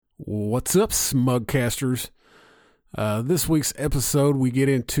What's up, Smugcasters? This week's episode, we get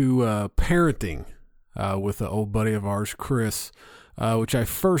into parenting with an old buddy of ours, Chris, which I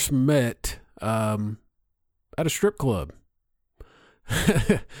first met at a strip club,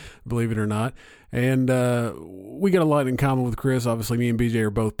 believe it or not. And we got a lot in common with Chris. Obviously, me and BJ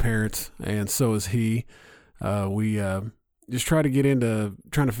are both parents, and so is he. We just try to get into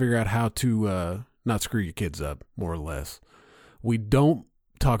trying to figure out how to not screw your kids up, more or less. We don't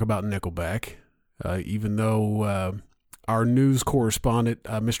talk about Nickelback, even though our news correspondent,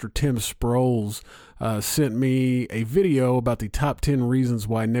 Mr. Tim Sproles, sent me a video about the top 10 reasons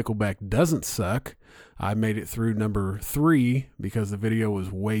why Nickelback doesn't suck. I made it through number 3 because the video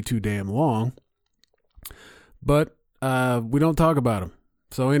was way too damn long. But we don't talk about them.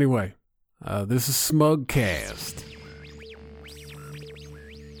 So anyway, this is Smugcast.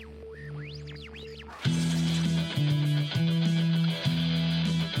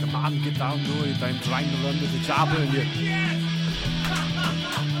 Come on, get down to it. I'm trying to run to the chopper and you...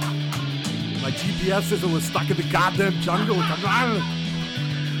 My GPS says I was stuck in the goddamn jungle. Come on.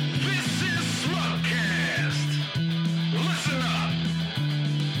 This is Smugcast. Listen up.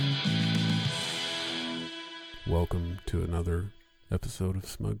 Welcome to another episode of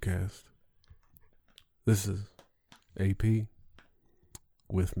Smugcast. This is AP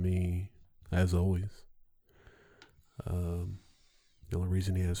with me, as always. The only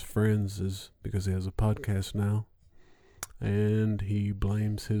reason he has friends is because he has a podcast now, and he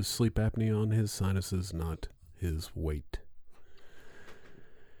blames his sleep apnea on his sinuses, not his weight.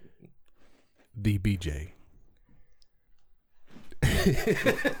 The BJ. I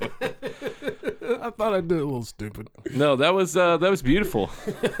thought I'd do it a little stupid. No, that was beautiful.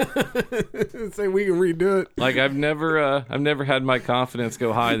 Say we can redo it. Like I've never had my confidence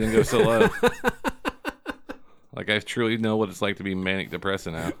go high then go so low. Like I truly know what it's like to be manic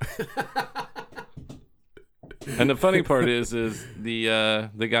depressive now. And the funny part is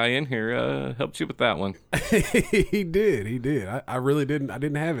the guy in here helped you with that one. He did. I really didn't. I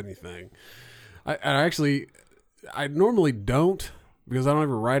didn't have anything. I normally don't, because I don't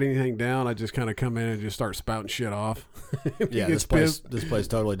ever write anything down. I just kind of come in and just start spouting shit off. Yeah, this place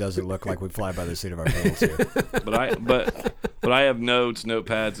totally doesn't look like we fly by the seat of our pants here. But I have notes,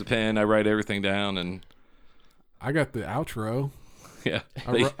 notepads, a pen. I write everything down, and I got the outro. yeah,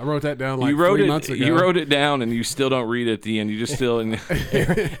 I wrote that down like you wrote 3 months ago. You wrote it down, and you still don't read it at the end. You just still.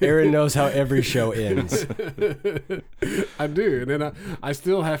 Aaron knows how every show ends. I do, and then I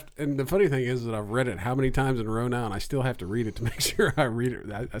still have. And the funny thing is that I've read it how many times in a row now, and I still have to read it to make sure I read it.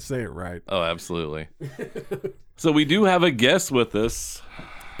 I say it right. Oh, absolutely. So we do have a guest with us.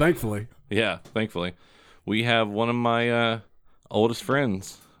 Thankfully. Yeah, thankfully. We have one of my oldest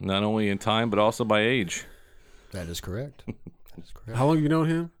friends, not only in time, but also by age. That is correct. How long have you known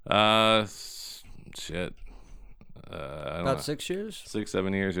him? Shit. I don't About know. 6 years?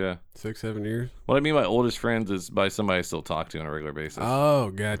 6-7 years, yeah. 6-7 years. What I mean by oldest friends is by somebody I still talk to on a regular basis. Oh,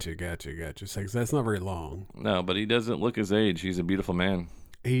 gotcha. So that's not very long. No, but he doesn't look his age. He's a beautiful man.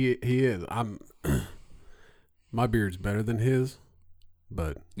 He is. My beard's better than his,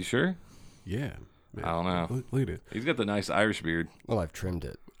 but You sure? yeah. Man, I don't know. Look at it. He's got the nice Irish beard. Well, I've trimmed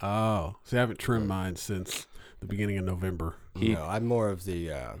it. Oh, see, I haven't trimmed mine since the beginning of November. No, I'm more of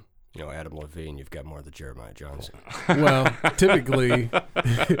the, Adam Levine. You've got more of the Jeremiah Johnson. Well, typically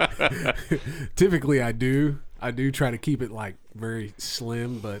I do try to keep it like very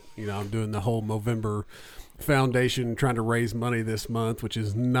slim, but I'm doing the whole Movember Foundation, trying to raise money this month, which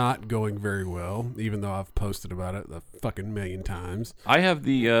is not going very well, even though I've posted about it a fucking million times. I have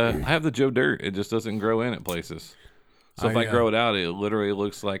the Joe Dirt. It just doesn't grow in at places. So if I grow it out, it literally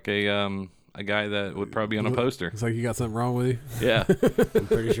looks like a guy that would probably be on a poster. It's like you got something wrong with you. Yeah, I'm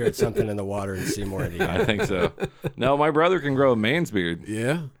pretty sure it's something in the water in Seymour, Indiana. I think so. No, my brother can grow a man's beard.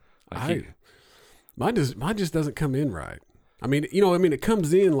 Yeah, Like mine just doesn't come in right. I mean, it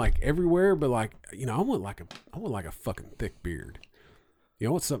comes in like everywhere, but like, I want like a fucking thick beard. I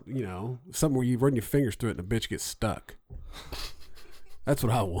want something where you run your fingers through it and the bitch gets stuck. That's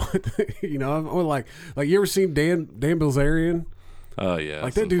what I want. I want like you ever seen Dan Bilzerian? Oh yeah,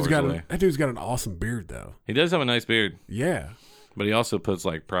 Like that dude's got an awesome beard though. He does have a nice beard, Yeah. but he also puts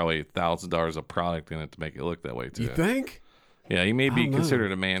like probably $1,000 of product in it to make it look that way too. You think? Yeah, he may be don't know.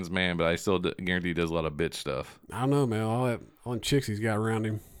 considered a man's man, but I still guarantee he does a lot of bitch stuff. I don't know, man. All them chicks he's got around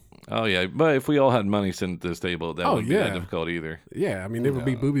him. Oh yeah, but if we all had money sitting at this table, that wouldn't be that yeah. difficult either. Yeah, I mean there would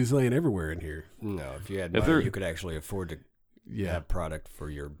be boobies laying everywhere in here. No, if you had If money, they're- you could actually afford to have product for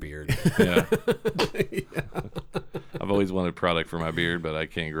your beard. Yeah. I've always wanted product for my beard, but I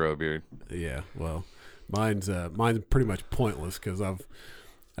can't grow a beard. Yeah, well, mine's pretty much pointless because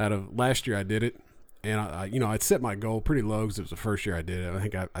out of last year I did it, and I'd set my goal pretty low because it was the first year I did it. I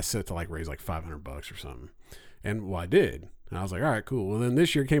think I set it to like raise like $500 or something, and well I did. And I was like, all right, cool. Well, then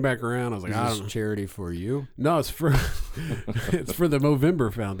this year came back around. I was like, I Is don't this know. charity for you? No, it's for it's for the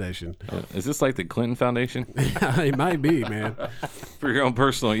Movember Foundation. Is this like the Clinton Foundation It might be, man. for your own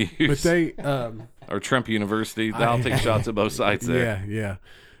personal use? But they, or Trump University? I'll take shots at both sides there. yeah.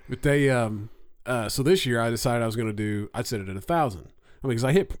 But they, so this year I decided I was going to I'd set it at 1,000. I mean, because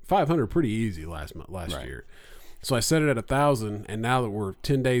I hit 500 pretty easy last Right. year. So I set it at 1,000, and now that we're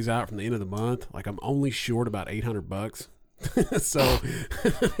 10 days out from the end of the month, like I'm only short about $800. So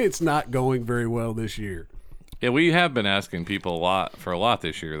it's not going very well this year. Yeah, we have been asking people a lot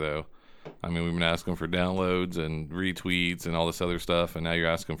this year, though. I mean, we've been asking for downloads and retweets and all this other stuff, and now you're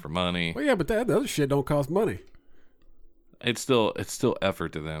asking for money. Well, yeah, but that other shit don't cost money. It's still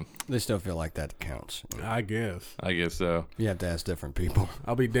effort to them. They still feel like that counts. I guess. I guess so. You have to ask different people.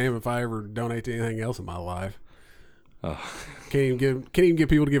 I'll be damned if I ever donate to anything else in my life. Oh. Can't even get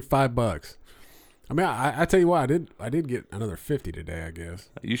people to give $5. I mean, I tell you what, I did get another 50 today, I guess.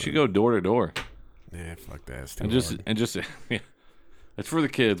 You should go door to door Nah, fuck that. It's too and just hard. yeah. It's for the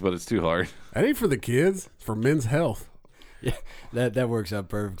kids, but it's too hard. That ain't for the kids. It's for men's health. Yeah, that works out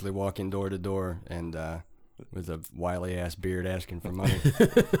perfectly. Walking door to door and with a wily ass beard asking for money.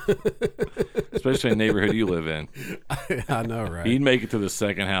 Especially in the neighborhood you live in. I know, right? You'd make it to the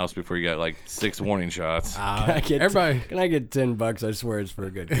second house before you got like 6 warning shots. Can I get everybody, Can I get $10? I swear it's for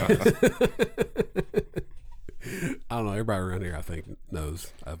a good cause. I don't know. Everybody around here, I think,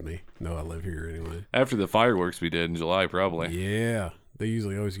 knows of me. Know I live here anyway. After the fireworks we did in July, probably. Yeah, they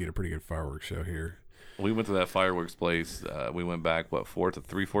usually always get a pretty good fireworks show here. We went to that fireworks place. We went back, 4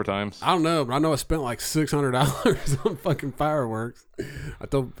 times? I don't know, but I know I spent like $600 on fucking fireworks. I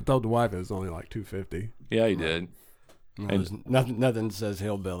told the wife it was only like $250. Yeah, he did. No, there's nothing says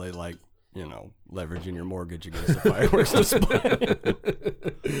hillbilly like, leveraging your mortgage against the fireworks display.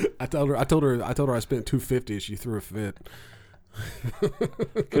 I told her I spent $250. She threw a fit.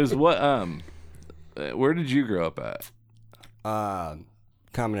 Because where did you grow up at?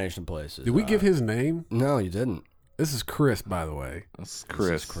 Combination places. Did we give his name? No, you didn't. This is Chris, by the way. That's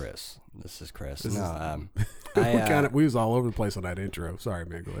Chris. This is Chris. We was all over the place on that intro. Sorry,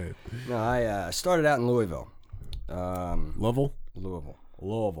 man. Go ahead. No, I started out in Louisville. Louisville.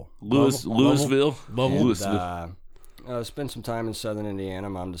 Louisville. I spent some time in southern Indiana.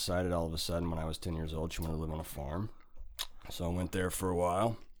 Mom decided all of a sudden when I was 10 years old she wanted to live on a farm. So I went there for a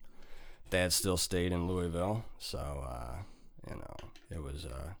while. Dad still stayed in Louisville. So, it was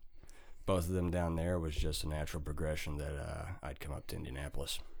both of them down there was just a natural progression that I'd come up to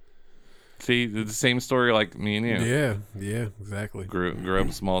Indianapolis. See, the same story like me and you. Yeah, exactly. Grew up in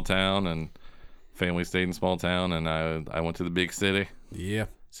a small town, and family stayed in a small town, and I went to the big city. Yeah.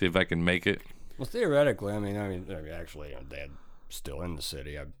 See if I can make it. Well, theoretically, I mean, actually, Dad still in the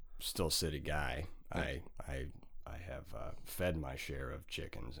city. I'm still a city guy. I have fed my share of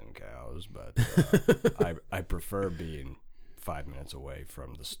chickens and cows, but I prefer being 5 minutes away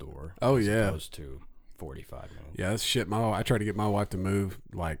from the store. Oh, as yeah. opposed to 45 minutes. Yeah, that's shit. I tried to get my wife to move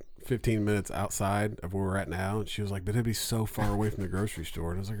like 15 minutes outside of where we're at now, and she was like, but it'd be so far away from the grocery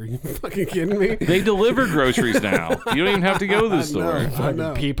store. And I was like, are you fucking kidding me? They deliver groceries now. You don't even have to go to the store. I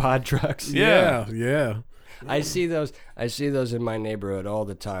know. Peapod trucks. Yeah. I see those in my neighborhood all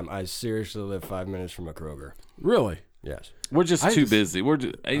the time. I seriously live 5 minutes from a Kroger. Really? Yes. We're just too busy.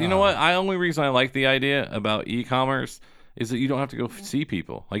 You know what? Only reason I like the idea about e-commerce is that you don't have to go see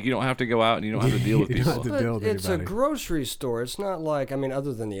people. Like, you don't have to go out and you don't have to deal with You don't have people. to deal with It's a anybody. grocery store. It's not like,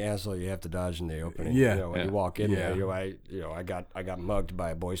 other than the asshole you have to dodge in the opening. Yeah. When you walk in Yeah. there, I got mugged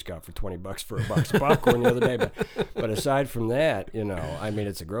by a Boy Scout for $20 for a box of popcorn the other day. But aside from that,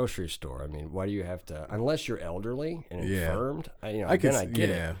 it's a grocery store. I mean, why do you have to? Unless you're elderly and infirmed, I get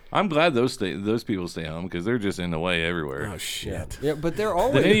it. I'm glad those people stay home because they're just in the way everywhere. Oh shit. Yeah, but they're They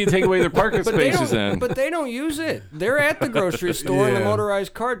always. need to take away their parking spaces in. But they don't use it. They're at the grocery store in the Yeah.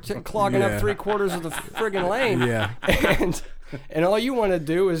 motorized cart clogging Yeah. up 3/4 of the friggin' lane. Yeah. And all you want to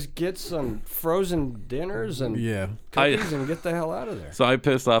do is get some frozen dinners and Yeah. cookies and get the hell out of there. So I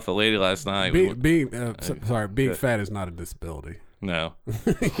pissed off a lady last night. Being fat is not a disability. No.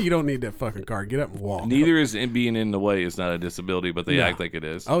 You don't need that fucking car. Get up and walk. Neither is being in the way is not a disability, but they No. act like it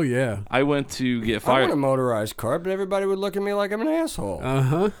is. Oh yeah. I went to get I fired. want a motorized cart, but everybody would look at me like I'm an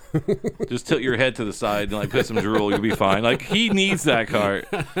asshole. Just tilt your head to the side and put some drool, you'll be fine. He needs that cart.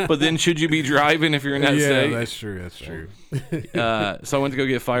 But then should you be driving if you're in that Yeah, state? that's true. That's true. So I went to go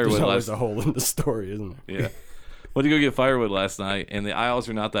get There's firewood always last a hole in the story, isn't there? Yeah. Went to go get firewood last night, and the aisles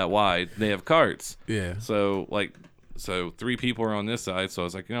are not that wide. They have carts. Yeah. So So 3 people are on this side. So I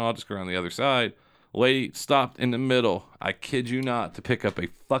was like, I'll just go around the other side. Lady stopped in the middle. I kid you not, to pick up a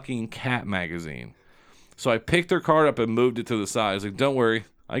fucking cat magazine. So I picked her cart up and moved it to the side. I was like, don't worry.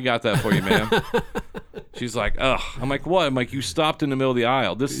 I got that for you, ma'am. She's like, ugh. I'm like, what? I'm like, you stopped in the middle of the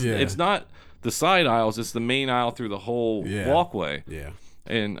aisle. It's not the side aisles. It's the main aisle through the whole walkway. Yeah.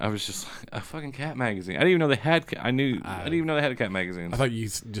 And I was just like, a fucking cat magazine. I didn't even know they had. I didn't even know they had a cat magazine. I thought you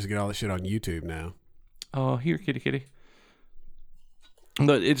just get all this shit on YouTube now. Oh, here, kitty.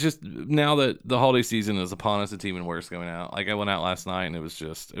 But it's just now that the holiday season is upon us, it's even worse going out. Like I went out last night and it was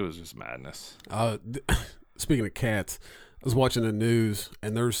just madness. Speaking of cats, I was watching the news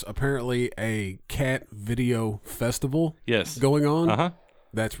and there's apparently a cat video festival. Yes. Going on. Uh-huh.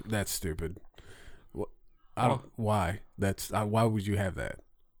 That's stupid. Why? Why would you have that?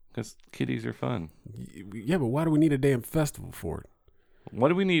 Because kitties are fun. Yeah, but why do we need a damn festival for it? Why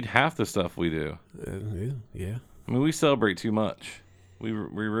do we need half the stuff we do? Yeah. I mean, we celebrate too much.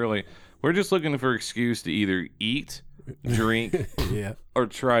 We're just looking for an excuse to either eat, drink, Yeah. or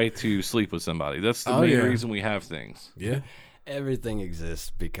try to sleep with somebody. That's the main reason we have things. Yeah. Everything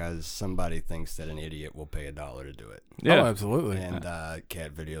exists because somebody thinks that an idiot will pay $1 to do it. Yeah, Oh, absolutely. And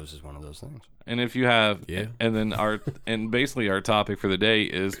cat videos is one of those things. And if you have, and then basically our topic for the day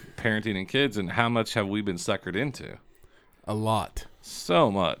is parenting and kids, and how much have we been suckered into? A lot. So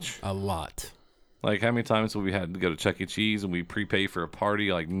much. A lot. Like how many times have we had to go to Chuck E. Cheese and we prepay for a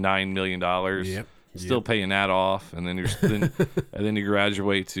party like $9 million? Yep. Still paying that off, and then and then you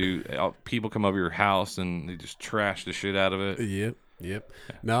graduate to people come over your house and they just trash the shit out of it. Yep. Yeah.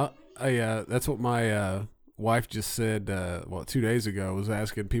 No, that's what my wife just said. 2 days ago, was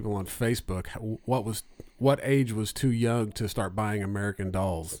asking people on Facebook what age was too young to start buying American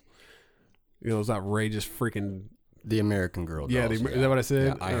dolls. Those outrageous freaking. The American Girl dolls. Yeah, is that what I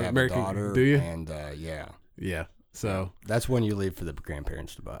said? Yeah, I have American, a daughter. do you? And Yeah. So that's when you leave for the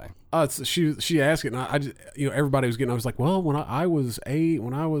grandparents to buy. She asked it, and I just, everybody was getting. I was like, well, when I was 8,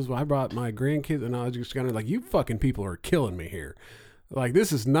 I brought my grandkids, and I was just kind of like, you fucking people are killing me here. Like,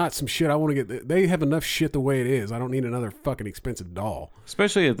 this is not some shit I want to get. They have enough shit the way it is. I don't need another fucking expensive doll.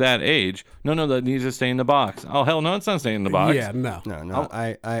 Especially at that age. No, that needs to stay in the box. Oh, hell no, it's not staying in the box. Yeah, no. No,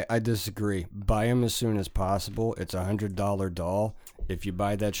 I disagree. Buy them as soon as possible. It's $100 doll. If you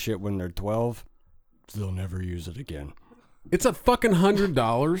buy that shit when they're 12, they'll never use it again. It's a fucking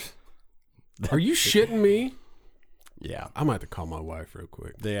 $100. Are you shitting me? Yeah. I might have to call my wife real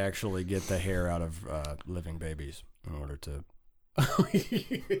quick. They actually get the hair out of living babies in order to...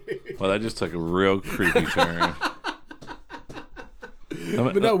 Well, that just took a real creepy turn.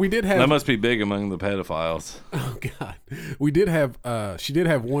 But no, we did have... That must be big among the pedophiles. Oh, God. We did have... she did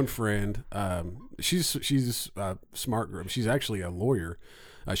have one friend. She's a smart girl. She's actually a lawyer.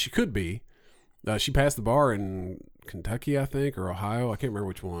 She could be. She passed the bar in Kentucky, I think, or Ohio. I can't remember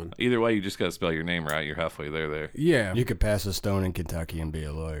which one. Either way, you just got to spell your name right. You're halfway there. Yeah. You could pass a stone in Kentucky and be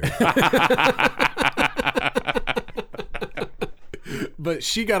a lawyer. But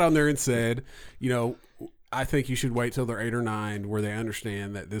she got on there and said, I think you should wait till they're 8 or 9 where they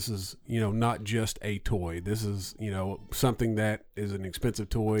understand that this is, not just a toy. This is, something that is an expensive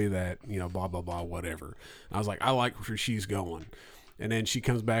toy that, blah, blah, blah, whatever. And I was like, I like where she's going. And then she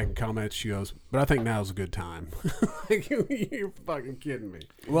comes back and comments, she goes, but I think now's a good time. Like, you're fucking kidding me.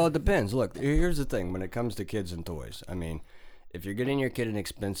 Well, it depends. Look, here's the thing. When it comes to kids and toys, I mean, if you're getting your kid an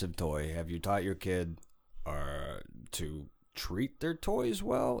expensive toy, have you taught your kid to treat their toys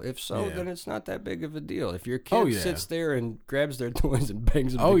well? If so, then it's not that big of a deal. If your kid sits there and grabs their toys and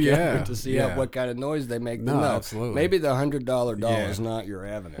bangs them together to see what kind of noise they make, absolutely. Maybe the $100 doll is not your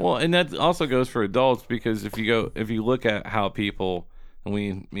avenue. Well, and that also goes for adults, because if you look at how people, and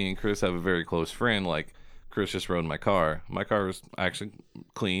me and Chris have a very close friend, like Chris just rode my car. My car was actually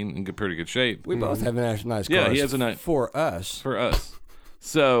clean and pretty good shape. We both have a nice car. Yeah, he has a nice for us. For us.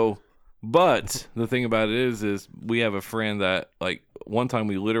 So, but the thing about it is we have a friend that, like, one time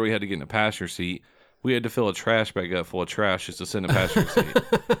we literally had to get in a passenger seat. We had to fill a trash bag up full of trash just to sit in a passenger seat.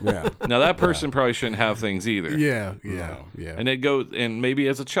 Yeah. Now that person probably shouldn't have things either. Yeah. And it goes, and maybe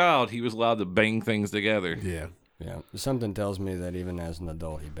as a child he was allowed to bang things together. Yeah. Yeah. Something tells me that even as an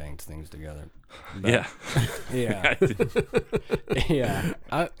adult he banged things together. Yeah. Yeah. Yeah.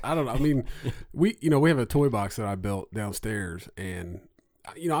 I don't know. I mean, we have a toy box that I built downstairs, and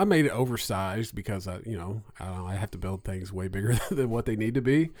I made it oversized because I have to build things way bigger than what they need to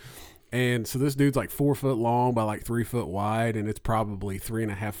be. And so this dude's like 4 foot long by like 3 foot wide, and it's probably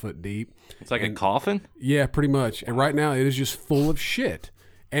 3.5 foot deep. It's like a coffin? Yeah, pretty much. And right now it is just full of shit.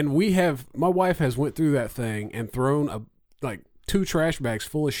 And my wife has went through that thing and thrown like 2 trash bags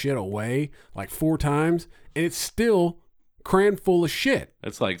full of shit away like 4 times, and it's still crammed full of shit.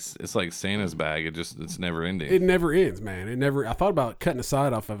 It's like Santa's bag. It's never ending. It never ends, man. It never. I thought about cutting the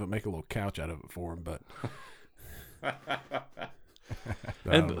side off of it, make a little couch out of it for him, but I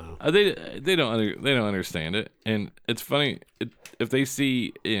don't know. They don't understand it, and it's funny if they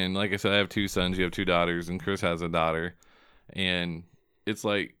see. And like I said, I have 2 sons. You have 2 daughters, and Chris has a daughter, and it's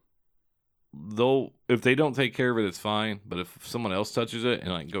like if they don't take care of it, it's fine. But if someone else touches it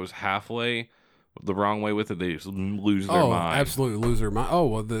and like goes halfway the wrong way with it, they just lose their mind. Absolutely lose their mind. Oh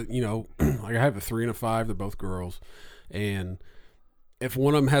well, like I have a 3 and a 5. They're both girls, and if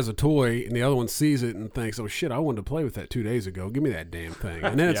one of them has a toy and the other one sees it and thinks, "Oh shit, I wanted to play with that 2 days ago. Give me that damn thing,"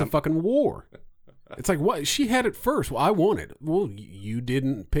 and then it's a fucking war. It's like, what? She had it first. Well, I want it. Well, you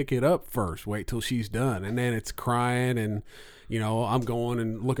didn't pick it up first. Wait till she's done, and then it's crying, and I'm going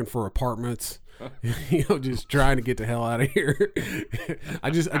and looking for apartments. Just trying to get the hell out of here.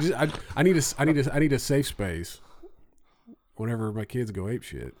 I need a safe space. Whenever my kids go ape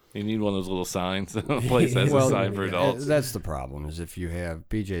shit, you need one of those little signs. The place has a sign for adults. That's the problem. Is if you have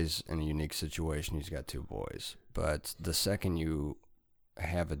BJ's in a unique situation. He's got 2 boys, but the second you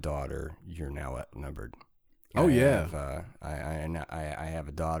have a daughter, you're now outnumbered. Oh, yeah. I have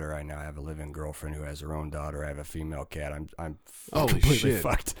a daughter. I now have a living girlfriend who has her own daughter. I have a female cat. I'm Holy completely shit.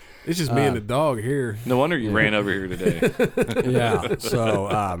 fucked. It's just me and the dog here. No wonder you ran over here today. Yeah.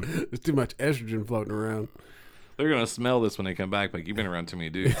 So there's too much estrogen floating around. They're gonna smell this when they come back. Like, you've been around too many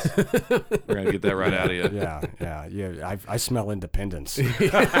dudes. We're gonna get that right out of you. yeah. I smell independence.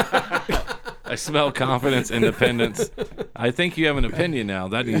 I smell confidence, independence. I think you have an opinion now.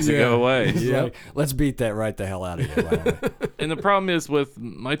 That needs to go away. Yeah. Let's beat that right the hell out of you. Why don't we? And the problem is with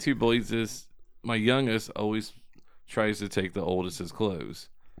my 2 boys is my youngest always tries to take the oldest's clothes.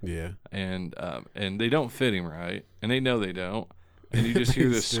 Yeah. And they don't fit him right, and they know they don't. And you just hear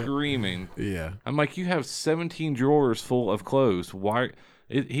this screaming. Yeah. I'm like, you have 17 drawers full of clothes. Why?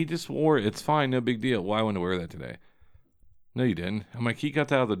 He just wore it. It's fine, no big deal. Why want to wear that today? No, you didn't. I'm like, he got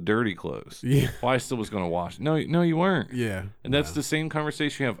that out of the dirty clothes. Yeah. Well, I still was going to wash. No, you weren't. Yeah. And that's the same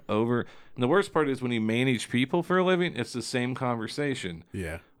conversation you have over. And the worst part is when you manage people for a living, it's the same conversation.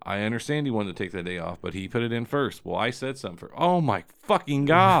 Yeah. I understand he wanted to take that day off, but he put it in first. Well, I said something for. Oh my fucking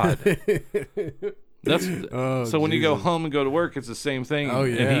God. That's so when you go home and go to work, it's the same thing. Oh,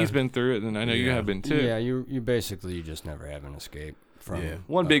 yeah. And he's been through it, and I know you have been too. Yeah, you basically you just never have an escape from. Yeah.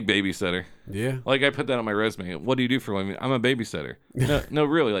 One big babysitter. Yeah. Like, I put that on my resume. What do you do for a living? I'm a babysitter. No,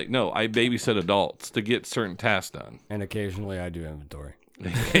 really. Like, no, I babysit adults to get certain tasks done. And occasionally I do inventory.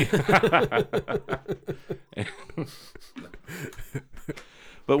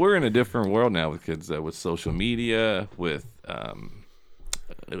 But we're in a different world now with kids, with social media, with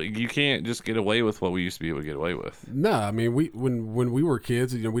you can't just get away with what we used to be able to get away with. No, I mean when we were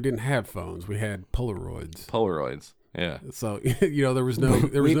kids, we didn't have phones. We had Polaroids. Yeah. So there was no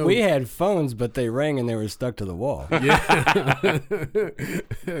we had phones, but they rang and they were stuck to the wall. Yeah.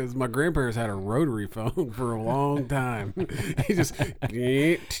 My grandparents had a rotary phone for a long time. He just Like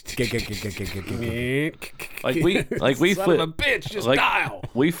we son flipped, of a bitch, just like, dial.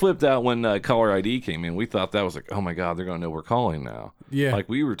 We flipped out when caller ID came in. We thought that was like, oh my God, they're gonna know we're calling now. Yeah. Like,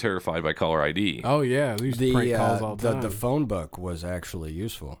 we were terrified by caller ID. Oh yeah, we used to prank calls all the time. The phone book was actually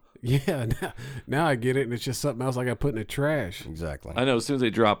useful. Yeah, now I get it, and it's just something else I got put in the trash. Exactly. I know. As soon as they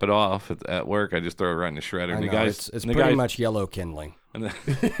drop it off at work, I just throw it right in the shredder. And the guys, it's pretty much yellow kindling. And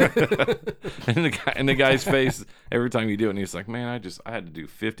the guy's face every time you do it, and he's like, "Man, I had to do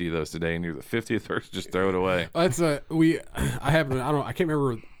 50 of those today, and you're the 50th person. Just throw it away." I can't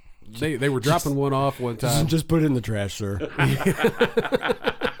remember. They were dropping one off one time. Just put it in the trash, sir.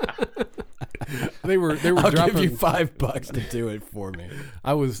 They were I'll dropping. give you $5 to do it for me.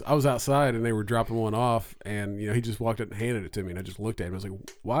 I was outside and they were dropping one off, and he just walked up and handed it to me, and I just looked at him. I was like,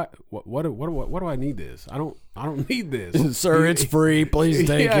 What do I need this? I don't need this, sir. It's free. Please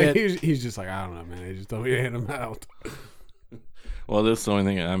take it. He's just like, I don't know, man. He just told me to hand them out. Well, this is the only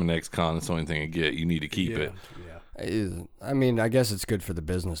thing. I'm an ex-con. That's the only thing I get. You need to keep it. Yeah. I mean, I guess it's good for the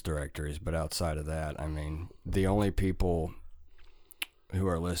business directories, but outside of that, I mean, the only people who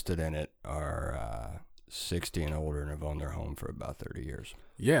are listed in it are 60 and older and have owned their home for about 30 years.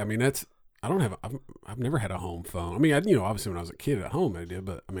 Yeah, I mean I've never had a home phone. I mean, obviously when I was a kid at home I did,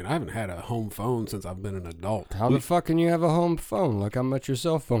 but I mean I haven't had a home phone since I've been an adult. How the fuck can you have a home phone? Look how much your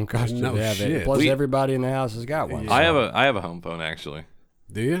cell phone costs you No to have shit. it. Plus, everybody in the house has got one. Yeah. I have a home phone actually.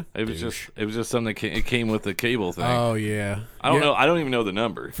 Do you? It was just something that it came with the cable thing. Oh yeah. I don't know. I don't even know the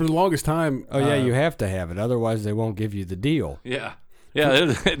number. For the longest time. Oh yeah, you have to have it, otherwise they won't give you the deal. Yeah.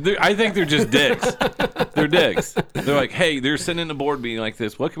 Yeah, I think they're just dicks. They're dicks. They're like, hey, they're sitting in a board meeting like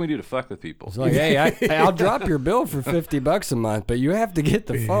this. What can we do to fuck with people? It's like, hey, I'll drop your bill for $50 a month, but you have to get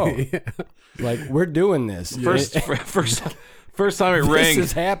the phone. Like, we're doing this. First time it This rang.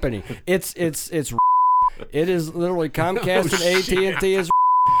 is happening. It is literally Comcast and AT&T is.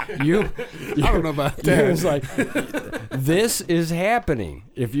 I don't know about that. It's like, this is happening.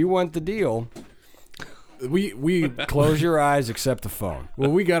 If you want the deal, We close your eyes, accept the phone.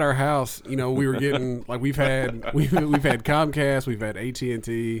 when we got our house, we were getting like we've had Comcast, we've had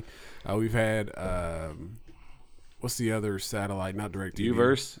AT&T, we've had what's the other satellite? Not DirecTV.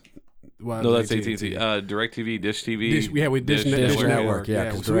 Uverse? Well, No, that's AT&T. DirecTV, Dish TV. with Dish Dish Network. Network, yeah, Yeah,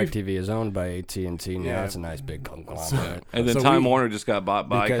 because so we've- DirecTV is owned by AT&T now. Yeah. It's a nice big conglomerate. And then So Time we- Warner just got bought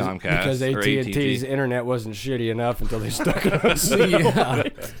by Comcast. Because or AT&T's AT&T. internet wasn't shitty enough until they stuck it on Yeah.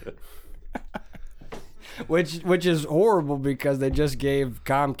 Which is horrible because they just gave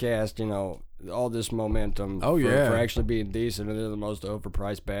Comcast, all this momentum Oh, for yeah. actually being decent, and they're the most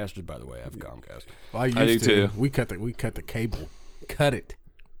overpriced bastards, by the way, of Comcast. I used do to. too. We cut the cable. Cut it.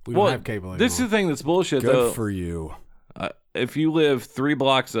 We don't Well, have cable anymore. this is the thing that's bullshit, Good though. for you. If you live 3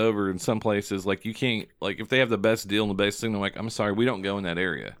 blocks over in some places, like you can't, like if they have the best deal and the best thing, they're like, I'm sorry, we don't go in that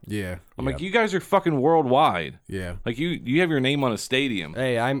area. yeah. I'm like, you guys are fucking worldwide. Yeah. Like you have your name on a stadium.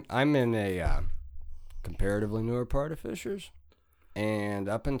 Hey, I'm in a comparatively newer part of Fishers, and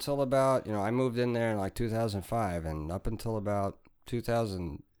up until about I moved in there in like 2005, and up until about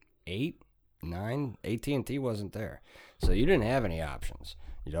 2008, 9, AT&T wasn't there, so you didn't have any options.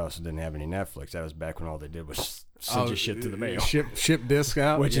 You also didn't have any Netflix. That was back when all they did was send you shit to the mail. Ship disc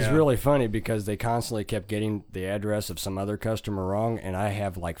out. Which is Yeah. really funny because they constantly kept getting the address of some other customer wrong, and I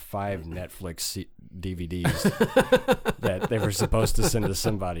have like 5 Netflix DVDs that they were supposed to send to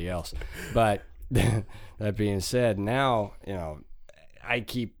somebody else. But that being said, now I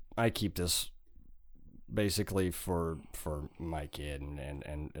keep this basically for my kid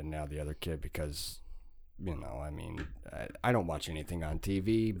and now the other kid because I don't watch anything on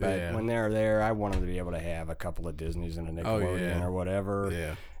TV, but Yeah. when they're there, I want them to be able to have a couple of Disneys and a Nickelodeon yeah. or whatever.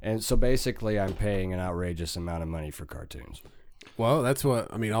 Yeah. And so basically, I'm paying an outrageous amount of money for cartoons. Well, that's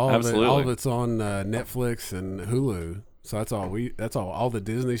what I mean. All Absolutely. of it's on Netflix and Hulu. So that's all. All the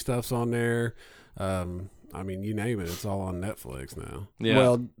Disney stuff's on there. I mean, you name it, it's all on Netflix now. Yeah.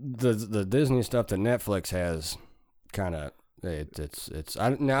 Well, the Disney stuff that Netflix has, kind of it's. I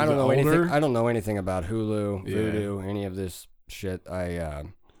don't know anything. older? I don't know anything about Hulu, Yeah. Vudu, any of this shit.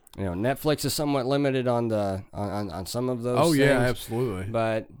 Netflix is somewhat limited on the on some of those. Oh yeah, things. absolutely.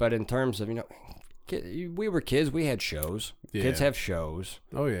 But in terms of we were kids, we had shows. Yeah. Kids have shows.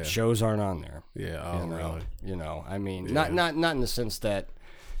 Oh yeah, Shows aren't on there. yeah. Oh really? I mean, Yeah. not in the sense that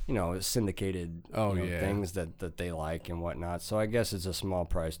syndicated Oh, yeah. things that they like and whatnot. So I guess it's a small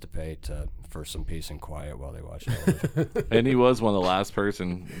price to pay for some peace and quiet while they watch television. and he was one of the last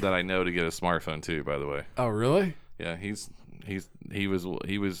person that I know to get a smartphone too, by the way. Oh really? Yeah, he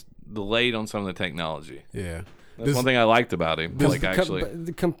was delayed on some of the technology. Yeah. That's one thing I liked about him. Like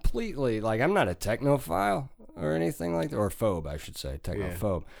actually, Completely, like I'm not a technophile or anything like that, or phobe, I should say,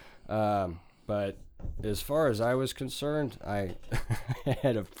 technophobe. But as far as I was concerned, I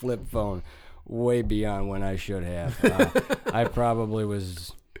had a flip phone way beyond when I should have. I probably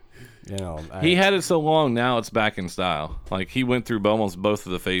was, he had it so long. Now it's back in style. Like he went through almost both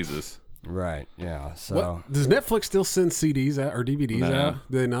of the phases. right, yeah. So What, does Netflix still send CDs out or DVDs No. out?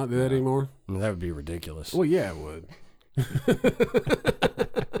 Do they not do that anymore? that would be ridiculous, Well, yeah, it would.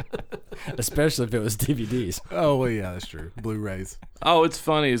 especially if it was DVDs. Oh well, yeah, that's true. Blu-rays. Oh, it's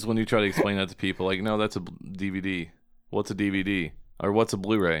funny is when you try to explain that to people. Like, no, that's a DVD. What's a DVD? Or what's a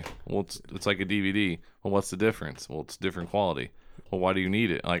Blu-ray? Well, it's like a DVD. Well, what's the difference? Well, it's different quality. Well, why do you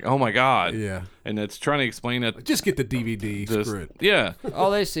need it? Like, oh my god. Yeah. And it's trying to explain that. Just get the DVD. Just, Screw it. yeah.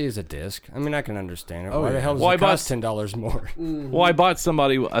 All they see is a disc. I mean, I can understand it. Oh, Why the yeah. hell does Well, it I bought- cost $10 more? Well, I bought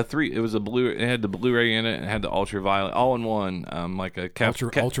somebody it was a Blu. It had the Blu-ray in it. And it had the ultraviolet, all in one. Like a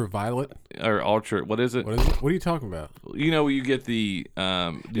Ultraviolet. or ultra. What is it? What is it? What are you talking about? You know, you get the.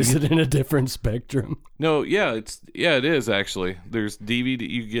 Is it in a different spectrum? No, yeah, it is actually. There's DVD.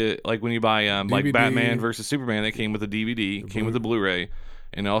 You get like when you buy like DVD. Batman versus Superman. That came with a DVD. Came with a Blu-ray,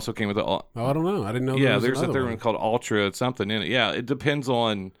 and it also came with a. Oh, I don't know. I didn't know. Yeah, there was there's a another third one. one called Ultra something in it. Yeah, it depends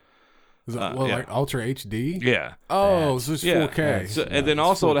on. Is it, yeah. like Ultra HD? Yeah. Oh, so it's Yeah. 4K. So, and then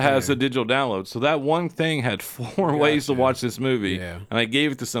also it has the digital download. So that one thing had 4 ways to Gotcha. watch this movie. Yeah. And I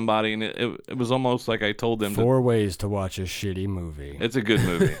gave it to somebody, and it was almost like I told them. 4 ways to watch a shitty movie. It's a good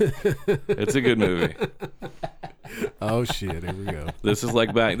movie. It's a good movie. Oh shit! Here we go. This is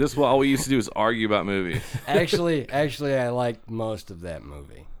like back. This is what all we used to do is argue about movies. Actually, I liked most of that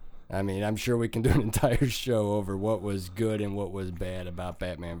movie. I mean, I'm sure we can do an entire show over what was good and what was bad about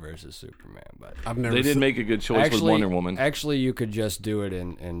Batman versus Superman. But I've never. They did make a good choice with Wonder Woman. Actually, you could just do it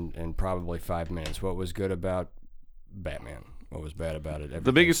in probably 5 minutes. What was good about Batman? What was bad about it?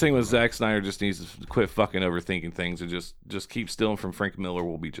 The biggest thing was Zack Snyder just needs to quit fucking overthinking things and just keep stealing from Frank Miller.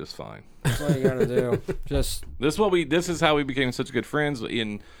 We'll be just fine. That's all you gotta do. Just This is how we became such good friends.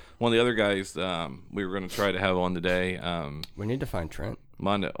 In one of the other guys, we were going to try to have on today. we need to find Trent.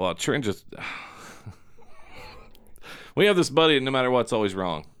 Well, Trent just. We have this buddy, no matter what, it's always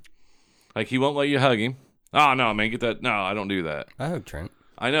wrong. Like, he won't let you hug him. Oh, no, man, get that. No, I don't do that. I hugged Trent.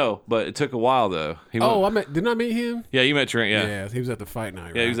 I know, but it took a while, though. Didn't I meet him? Yeah, you met Trent, yeah. Yeah, he was at the fight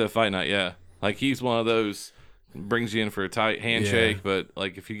night. Yeah, right? he was at fight night, yeah. Like, he's one of those, brings you in for a tight handshake, but,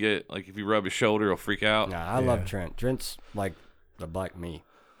 like, if you rub his shoulder, he'll freak out. Nah, I love Trent. Trent's like the black me.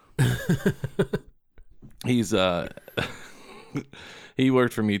 He's, he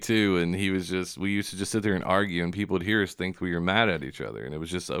worked for me too, and we used to just sit there and argue, and people would hear us think we were mad at each other, and it was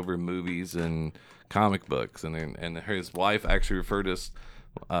just over movies and comic books, and his wife actually referred to us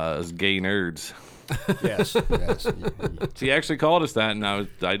as gay nerds. Yes. She actually called us that, and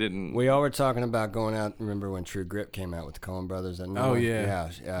I didn't. We all were talking about going out. Remember when True Grit came out with the Coen Brothers? Oh, yeah.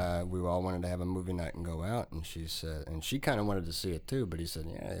 Yeah. We all wanted to have a movie night and go out, and she said, and she kind of wanted to see it too. But he said,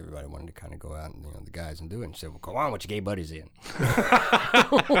 yeah, everybody wanted to kind of go out and the guys and do it. And she said, well, go on with your gay buddies in.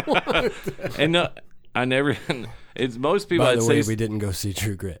 And no, I never. It's most people. By I'd the way, say we didn't go see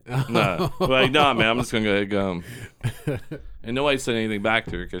True Grit. no, like no, man. I'm just gonna go ahead and gum. And nobody said anything back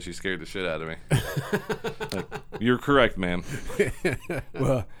to her because she scared the shit out of me. Like, you're correct, ma'am.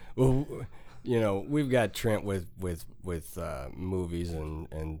 well, we've got Trent with movies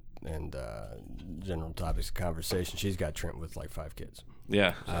and general topics of conversation. She's got Trent with like 5 kids.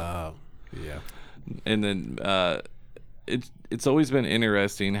 Yeah. Yeah. And then it's always been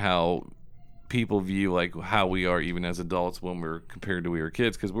interesting how people view like how we are even as adults when we're compared to we were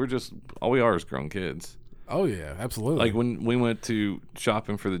kids, because we're just all we are is grown kids. Oh yeah, absolutely. Like when we went to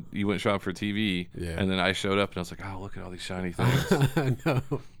shopping you went shopping for TV, Yeah. and then I showed up and I was like, oh, look at all these shiny things. I know.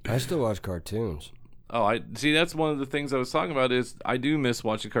 I still watch cartoons. Oh, I see. That's one of the things I was talking about is I do miss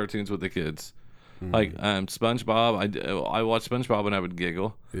watching cartoons with the kids. Like SpongeBob, I watched SpongeBob and I would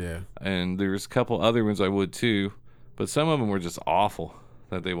giggle. Yeah. And there's a couple other ones I would too, but some of them were just awful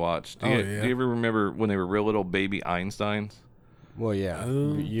that they watched. Do you ever remember when they were real little baby Einsteins? Well, yeah.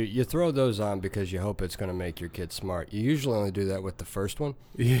 You throw those on because you hope it's going to make your kid smart. You usually only do that with the first one.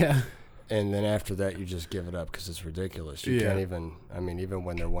 Yeah. And then after that, you just give it up because it's ridiculous. You can't even, even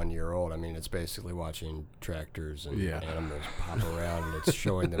when they're 1 year old, it's basically watching tractors and animals pop around and it's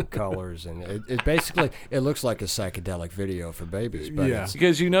showing them colors. And it basically, it looks like a psychedelic video for babies. But it's,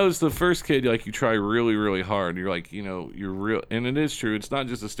 because you notice the first kid, like you try really, really hard. You're like, you're real. And it is true. It's not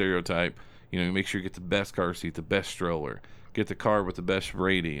just a stereotype. You make sure you get the best car seat, the best stroller, get the car with the best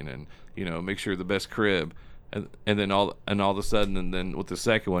rating, and, make sure the best crib. And then all of a sudden, and then with the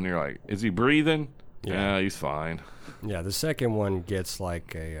second one, you're like, is he breathing? Yeah, he's fine. Yeah, the second one gets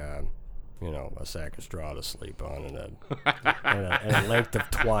like a sack of straw to sleep on and a length of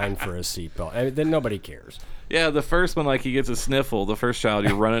twine for a seatbelt. Then nobody cares. Yeah, the first one, like he gets a sniffle. The first child,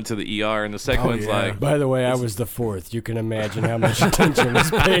 you run into the ER, and the second one's like. By the way, I was the fourth. You can imagine how much attention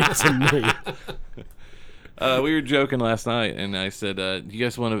was paid to me. We were joking last night, and I said, do you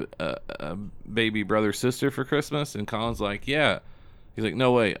guys want a baby brother sister for Christmas? And Colin's like, yeah. He's like,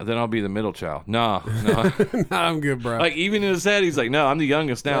 no, wait, then I'll be the middle child. No. Nah, I'm good, bro. Like, even in his head, he's like, no, I'm the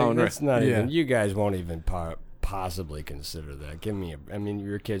youngest now. Like, that's not even, you guys won't even possibly consider that. Give me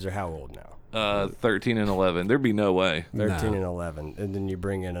your kids are how old now? 13 and 11. There'd be no way. 13 and 11. And then you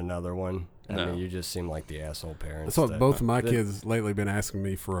bring in another one. No. You just seem like the asshole parents. That's what both of my kids lately been asking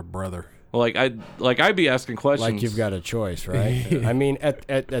me for a brother. Well, I'd be asking questions. Like you've got a choice, right?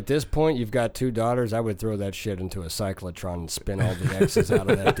 At this point, you've got 2 daughters. I would throw that shit into a cyclotron and spin all the X's out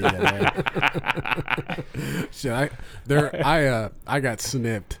of that DNA. Shit, I got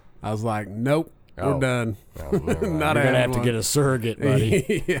snipped. I was like, nope, we're done. You're gonna have to get a surrogate,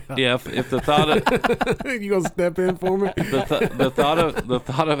 buddy. Yeah, if the thought of you gonna step in for me? the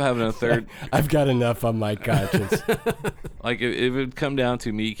thought of having a third. I've got enough on my conscience. Like if it would come down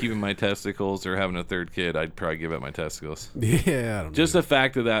to me keeping my testicles or having a third kid, I'd probably give up my testicles. Yeah, I don't just know. the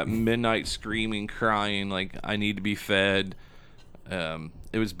fact of that midnight screaming, crying, like I need to be fed.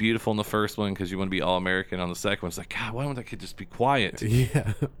 It was beautiful in the first one because you want to be all American. On the second one, it's like, God, why don't that kid just be quiet?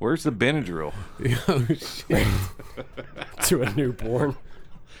 Yeah. Where's the Benadryl? Oh shit. To a newborn.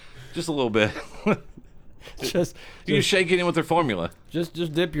 Just a little bit. just You just shake it in with their formula. just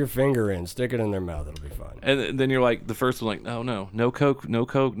dip your finger in, stick it in their mouth. It'll be fine. And then you're like, the first one, like, no Coke,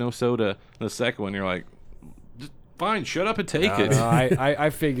 no soda. And the second one, you're like, just fine, shut up and take it. No, I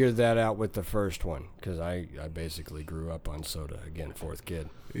figured that out with the first one because I basically grew up on soda. Again, fourth kid.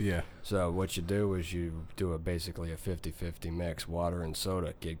 Yeah. So what you do is you do basically a 50-50 mix, water and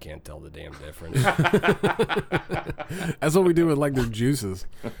soda. Kid can't tell the damn difference. That's what we do with like their juices.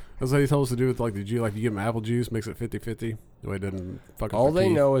 That's what he told us to do with like the juice. Like you give them apple juice, mix it 50-50. The way it doesn't fuck up All their they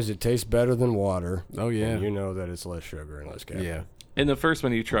teeth. know is it tastes better than water. Oh yeah. And you know that it's less sugar and less caffeine. Yeah. In the first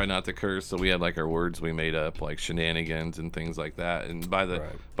one, you try not to curse, so we had like our words we made up, like shenanigans and things like that. And by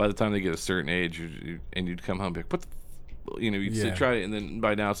the time they get a certain age, and you'd come home and be like, what the you'd Yeah. try it, and then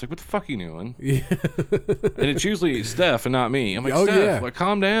by now it's like, what the fuck are you doing? Yeah. And it's usually Steph and not me. I'm like, Oh, Steph, yeah. like,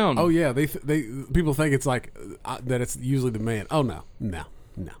 calm down. Oh yeah. They people think it's like that. It's usually the man. Oh no.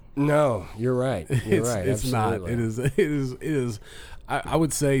 No, you're right. You're It's right. it's not. Absolutely. It is. I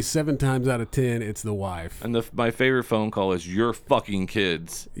would say 7 times out of 10 it's the wife. And my favorite phone call is your fucking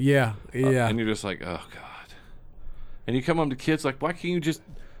kids. Yeah. Yeah. And you're just like, oh god. And you come home to kids like, why can't you just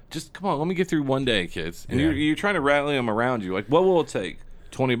come on, let me get through one day, kids. And Yeah. you're trying to rally them around you. Like, what will it take?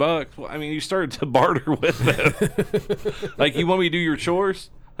 $20? Well, I mean, you started to barter with them. Like, you want me to do your chores?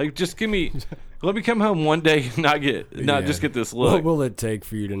 Like, just let me come home one day and not Yeah. just get this What look. will it take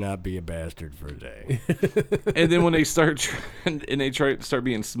for you to not be a bastard for a day? And then when they start start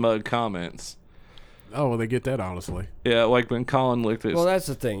being smug comments. Oh well, they get that honestly. Yeah, like when Colin looked at Well, that's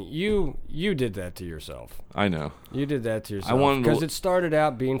the thing. You did that to yourself. I know. You did that to yourself. wanted to- Because it started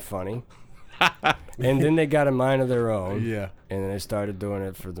out being funny. And then they got a mind of their own. Yeah. And then they started doing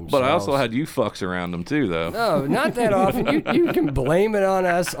it for themselves. But I also had you fucks around them too, though. No, not that often. You can blame it on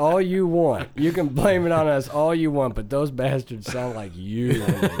us all you want. You can blame it on us all you want, but those bastards sound like you.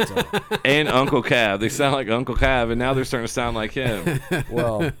 When they talk. And Uncle Cav. They sound like Uncle Cav, and now they're starting to sound like him.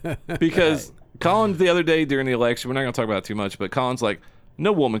 Well, Because Colin, the other day during the election, we're not going to talk about it too much, but Colin's like,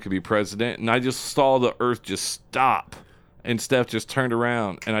 no woman could be president. And I just saw the earth just stop. And Steph just turned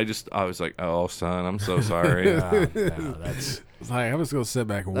around, and I was like, oh, son, I'm so sorry. no, that's It's like I'm just gonna sit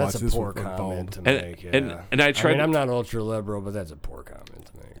back and watch a this poor one comment unfold. to And- make. and- Yeah. and I tried mean, to- I'm not ultra liberal, but that's a poor comment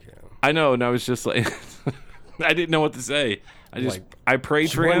to make. Yeah. I know, and I was just like, I didn't know what to say. I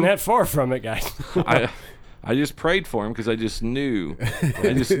prayed for Wasn't him. that far from it, guys. I just prayed for him because I just knew.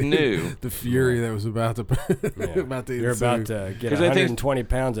 I just knew. The fury that was about to about to You're ensue. about to get 'Cause I think- 120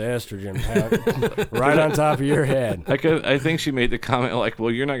 pounds of estrogen right on top of your head. I think she made the comment like, well,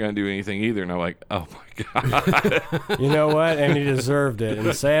 you're not going to do anything either. And I'm like, oh my God. You know what? And he deserved it.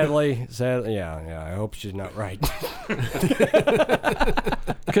 And sadly, yeah, I hope she's not right.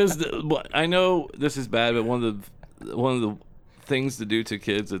 Because I know this is bad, but one of the things to do to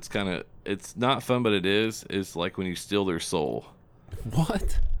kids, it's not fun, but it is like when you steal their soul.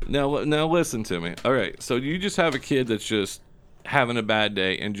 What? Now listen to me. All right, so you just have a kid that's just having a bad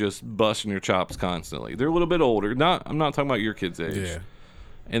day and just busting your chops constantly. They're a little bit older. I'm not talking about your kid's age. Yeah.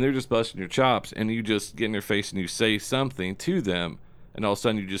 And they're just busting your chops, and you just get in their face and you say something to them, and all of a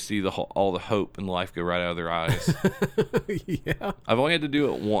sudden you just see all the hope in life go right out of their eyes. Yeah. I've only had to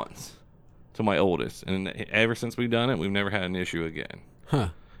do it once to my oldest, and ever since we've done it, we've never had an issue again. Huh.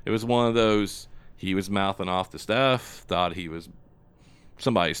 It was one of those, he was mouthing off the stuff, thought he was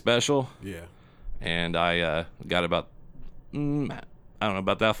somebody special, Yeah. and I got about, I don't know,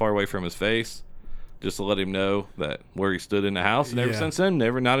 about that far away from his face, just to let him know that where he stood in the house. And ever Yeah. since then,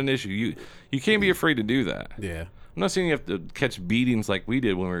 not an issue. You can't be afraid to do that. Yeah. I'm not saying you have to catch beatings like we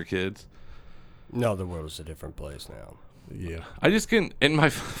did when we were kids. No, the world is a different place now. Yeah. I just can't. And my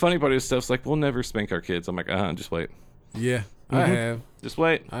funny part is stuff's like, we'll never spank our kids. I'm like, just wait. Yeah. I have. Just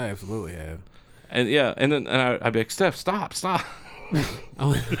wait. I absolutely have. And yeah, and then I'd be like, Steph, stop.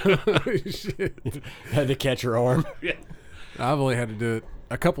 Oh, shit. Had to catch her arm. I've only had to do it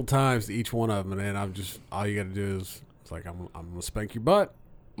a couple times to each one of them, and then I'm just all you got to do is it's like I'm gonna spank your butt.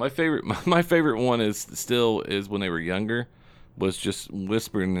 My favorite one is when they were younger, was just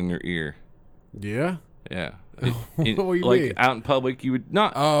whispering in their ear. Yeah. Yeah. What do you like mean? out in public, you would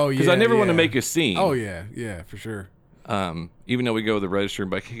not. Oh, Because yeah, I never want to yeah. make a scene. Oh yeah. Yeah, for sure. Even though we go to the register and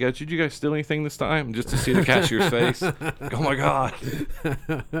be like, hey guys, did you guys steal anything this time? Just to see the cashier's face. Like, oh my God.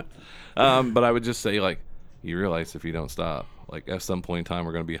 But I would just say, like, you realize if you don't stop, like at some point in time,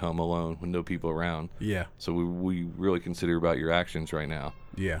 we're going to be home alone with no people around. Yeah. So we really consider about your actions right now.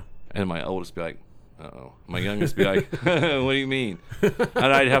 Yeah. And my oldest be like, uh-oh. My youngest be like, what do you mean? And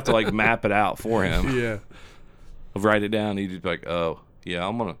I'd have to like map it out for him. Yeah. Write it down. He'd just be like, oh, yeah,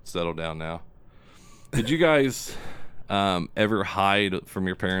 I'm going to settle down now. Did you guys ever hide from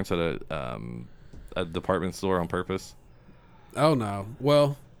your parents at a department store on purpose? Oh no.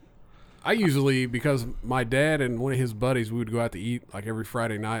 Well, I usually, because my dad and one of his buddies, we would go out to eat like every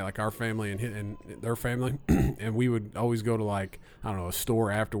Friday night, like our family and their family, and we would always go to like, I don't know, a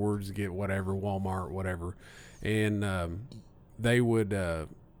store afterwards to get whatever, Walmart, whatever, and they would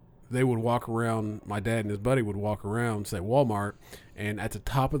walk around. My dad and his buddy would walk around, say Walmart, and at the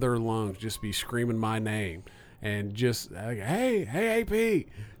top of their lungs just be screaming my name. And just like, hey, AP,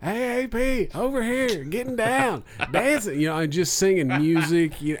 over here, getting down, dancing, and just singing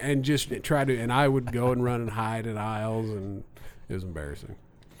music, and just try to. And I would go and run and hide in aisles, and it was embarrassing.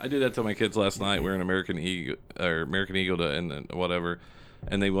 I did that to my kids last night. We were in American Eagle and then whatever,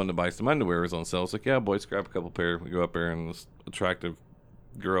 and they wanted to buy some underwear. It was on sale. I was like, yeah, boys, grab a couple pair. We go up there, and this attractive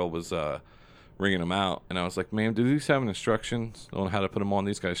girl was ringing them out, and I was like, "Ma'am, do these have instructions on how to put them on?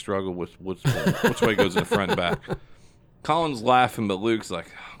 These guys struggle with which way goes in the front and back." Colin's laughing, but Luke's like,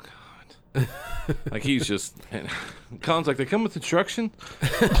 "Oh God!" Like he's just. And Colin's like, "They come with instruction."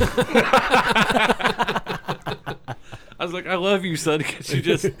 I was like, "I love you, son." Because you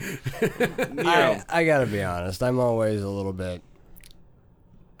just. I gotta be honest. I'm always a little bit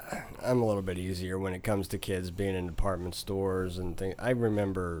easier when it comes to kids being in department stores and things. I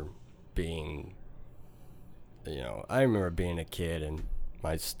remember being a kid and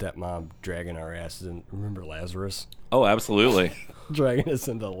my stepmom dragging our asses in. Remember Lazarus? Oh, absolutely. Dragging us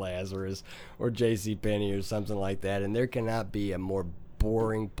into Lazarus or JCPenney or something like that. And there cannot be a more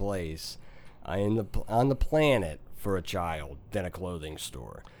boring place on the planet for a child than a clothing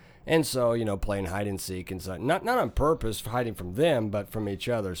store. And so, playing hide and seek and such. Not on purpose for hiding from them, but from each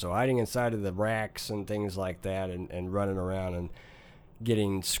other. So hiding inside of the racks and things like that and running around and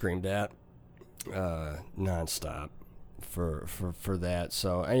getting screamed at nonstop for that.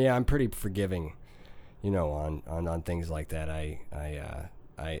 So yeah, I'm pretty forgiving, on things like that. I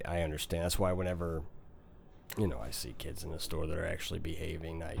understand. That's why whenever I see kids in the store that are actually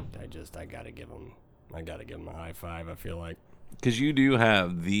behaving, I gotta give them a high five. I feel like, because you do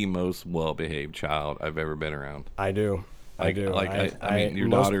have the most well-behaved child I've ever been around. I do. I do. I mean, your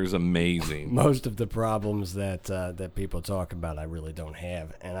daughter's amazing. Most of the problems that people talk about, I really don't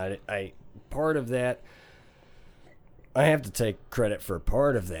have, and I part of that, I have to take credit for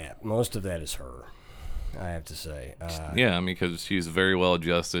part of that. Most of that is her, I have to say. Yeah, I mean, because she's very well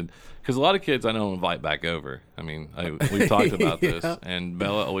adjusted. Because a lot of kids I know invite back over. I mean, we've talked about this, and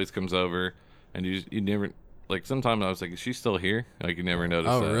Bella always comes over, and you never. Like, sometimes I was like, is she still here? Like, you never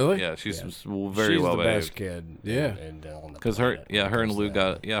noticed that. Oh, really? Yeah, she's very she's well the behaved. best kid. Yeah. Because her and Luke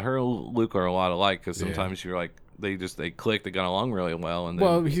her and Luke are a lot alike. Because sometimes you're like, they click, they got along really well. And then,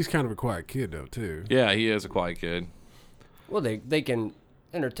 well, he's kind of a quiet kid though too. Yeah, he is a quiet kid. Well, they can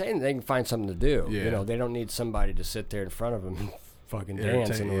entertain. They can find something to do. Yeah. They don't need somebody to sit there in front of them and fucking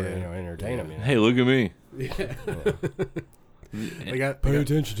dance in order to entertain them. Hey, look at me. Pay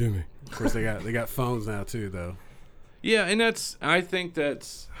attention to me. Of course, they got phones now too, though. Yeah, and I think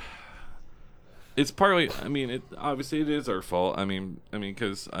it's partly. I mean, obviously it is our fault. I mean,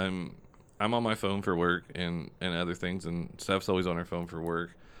 because I'm on my phone for work and other things, and Steph's always on her phone for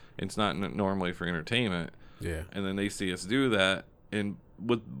work. It's not normally for entertainment. Yeah. And then they see us do that, and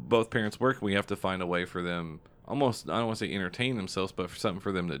with both parents working, we have to find a way for them. Almost, I don't want to say entertain themselves, but for something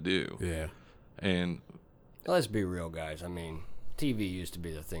for them to do. Yeah. And let's be real, guys. I mean, TV used to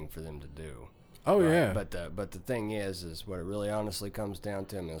be the thing for them to do. Oh, right? yeah. But the thing is what it really honestly comes down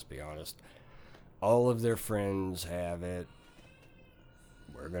to, and let's be honest, all of their friends have it.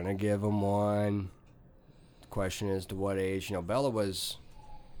 We're going to give them one. The question is to what age. Bella was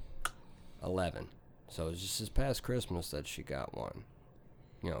 11. So it was just this past Christmas that she got one.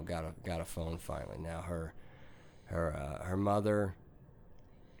 Got a phone finally. Now her mother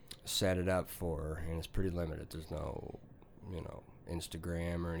set it up for her, and it's pretty limited. There's no,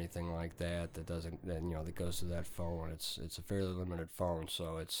 Instagram or anything like that that goes to that phone. It's a fairly limited phone,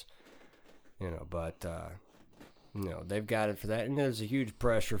 so it's, but they've got it for that, and there's a huge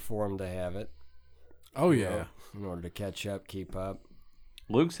pressure for them to have it. Oh yeah. In order to catch up, keep up.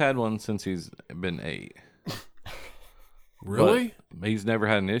 Luke's had one since he's been 8. Really? But he's never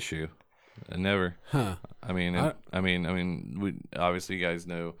had an issue. Never. Huh. I mean, we obviously you guys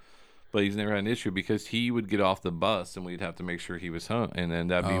know, but he's never had an issue because he would get off the bus and we'd have to make sure he was home, and then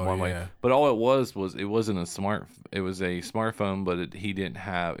that'd be one way. But all it was it wasn't it was a smartphone, but it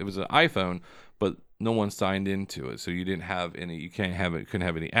was an iPhone, but no one signed into it, so you couldn't have any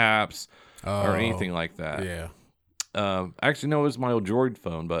apps or anything like that. Yeah. Actually, no, it was my old Droid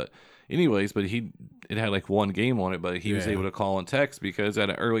phone. But anyways, it had like one game on it, but he was Yeah. able to call and text because at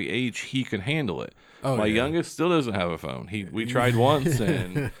an early age he could handle it. Oh, My yeah. youngest still doesn't have a phone. We tried once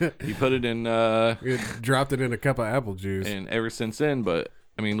and he put it in. It dropped it in a cup of apple juice. And ever since then, but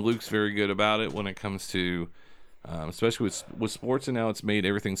I mean, Luke's very good about it when it comes to, especially with sports, and now it's made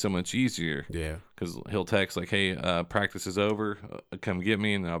everything so much easier. Yeah. Because he'll text like, "Hey, practice is over. Come get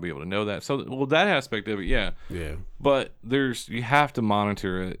me," and then I'll be able to know that. So, well, that aspect of it, yeah. Yeah. But you have to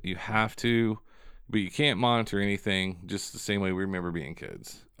monitor it. You have to, but you can't monitor anything just the same way we remember being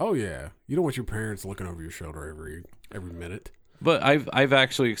kids. Oh yeah. You don't want your parents looking over your shoulder every minute. But I've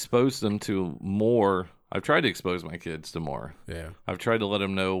actually exposed them to more. I've tried to expose my kids to more. Yeah. I've tried to let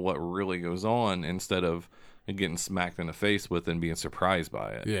them know what really goes on instead of getting smacked in the face with and being surprised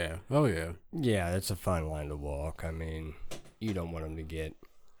by it. Yeah. Oh yeah. Yeah, it's a fine line to walk. I mean, you don't want them to get,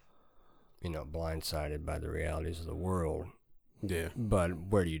 blindsided by the realities of the world. Yeah. But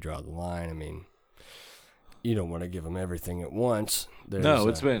where do you draw the line? I mean, you don't want to give them everything at once. No,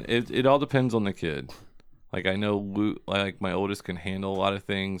 it all depends on the kid. Like I know Luke, like my oldest can handle a lot of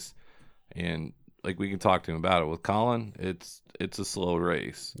things, and like we can talk to him about it. With Colin, it's a slow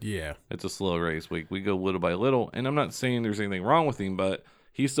race. Yeah. It's a slow race. We go little by little, and I'm not saying there's anything wrong with him, but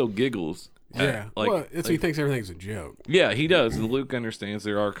he still giggles. Yeah. He thinks everything's a joke. Yeah, he does, and Luke understands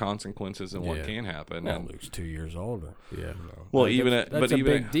there are consequences and what Yeah. can happen. Well, and, Luke's 2 years older. Yeah. well, Like, even that's but a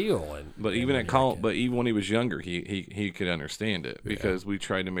even big at, deal. but even at Colin, but even when he was younger, he could understand it because we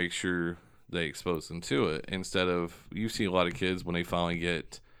tried to make sure they exposed them to it instead of you see a lot of kids when they finally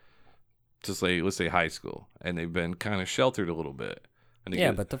get to let's say high school and they've been kind of sheltered a little bit. And they Yeah,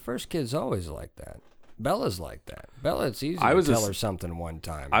 get- but the first kid's always like that. Bella's like that. Bella, it's easy I to was a tell s- her something one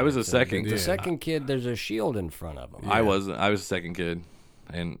time. I was a It's, second- The Yeah. second kid, there's a shield in front of him. I was a second kid,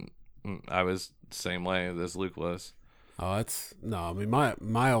 and I was the same way as Luke was. Oh, I mean,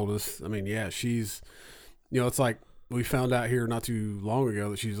 my oldest, I mean, yeah, she's, it's like we found out here not too long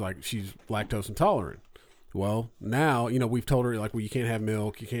ago that she's lactose intolerant. Well, now, we've told her, like, well, you can't have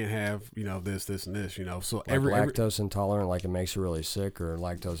milk, you can't have, this, and this, so Like every lactose intolerant, like it makes her really sick, or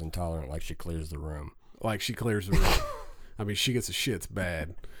lactose intolerant, like she clears the room. like she clears the room. I mean, she gets the shits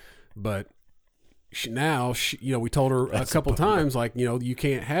bad, but now, we told her a couple times, like, you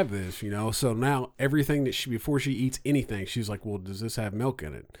can't have this, so now everything that before she eats anything, she's like, well, does this have milk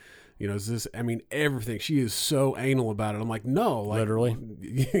in it? Is this, I mean, everything. She is so anal about it. I'm like, no. Like, Literally?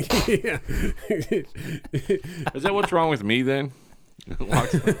 Yeah. Is that what's wrong with me then?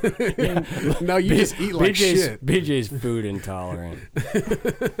 No, you just eat like shit. BJ's food intolerant.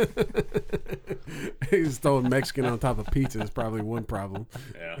 He's throwing Mexican on top of pizza is probably one problem.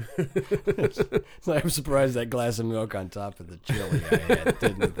 Yeah. I'm surprised that glass of milk on top of the chili I had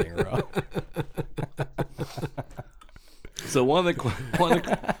did anything wrong. So one of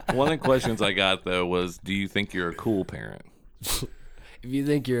the questions I got though was, do you think you're a cool parent? If you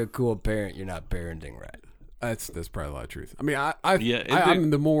think you're a cool parent, you're not parenting right. That's probably a lot of truth. I mean, Yeah, I'm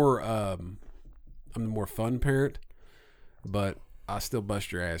the more fun parent, but I still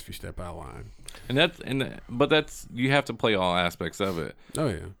bust your ass if you step out of line. But that's you have to play all aspects of it. Oh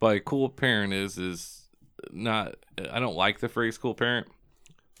yeah, But a cool parent is not. I don't like the phrase cool parent.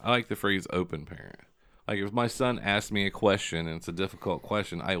 I like the phrase open parent. Like if my son asks me a question and it's a difficult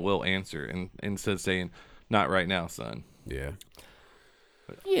question, I will answer, and instead of saying not right now, son, yeah.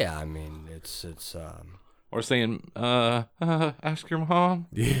 Yeah, I mean, it's or saying ask your mom.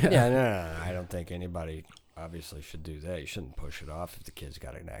 yeah, no, I don't think anybody obviously should do that. You shouldn't push it off if the kid's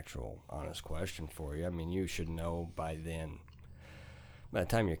got an actual honest question for you. I mean, you should know by then. By the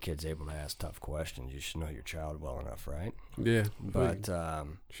time your kid's able to ask tough questions, you should know your child well enough, right? Yeah, But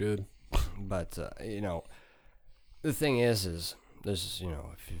should. But the thing is there's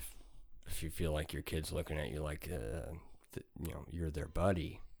if you feel like your kid's looking at you like you're their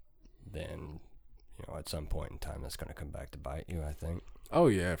buddy, then at some point in time that's going to come back to bite you, I think. Oh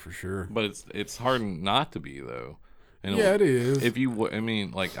yeah, for sure. But it's hard not to be though. And Yeah, it is. If you, I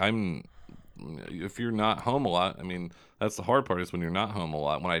mean, like if you're not home a lot, I mean, that's the hard part is when you're not home a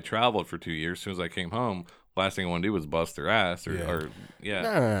lot. When I traveled for 2 years, as soon as I came home, last thing I want to do was bust their ass Yeah. No,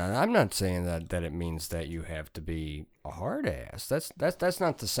 I'm not saying that it means that you have to be a hard ass. That's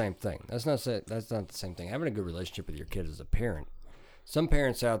not the same thing. That's not the same thing. Having a good relationship with your kid as a parent. Some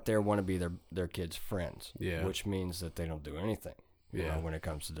parents out there want to be their kids' friends, Yeah. which means that they don't do anything. Yeah. When it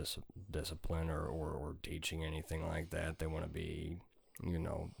comes to discipline or teaching anything like that, they want to be,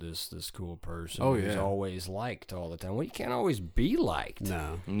 this cool person Oh, who's yeah. always liked all the time. Well, you can't always be liked.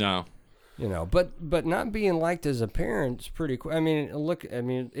 No. But not being liked as a parent is pretty cool. I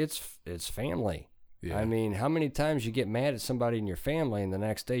mean, it's family. Yeah. I mean, how many times you get mad at somebody in your family and the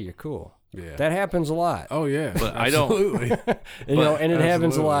next day you're cool? Yeah. That happens a lot. Oh yeah. But I don't- Absolutely. And it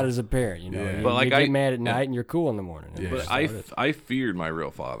happens a Absolutely. lot as a parent. You know, Yeah. you, But, like, you get I- mad at yeah. night and you're cool in the morning. Yeah. But I feared my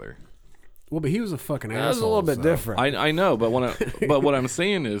real father. Well, but he was a fucking asshole. That was a little bit so- different. I know, but what I'm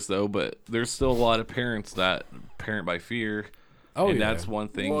saying is though, but there's still a lot of parents that parent by fear. Oh and yeah. that's one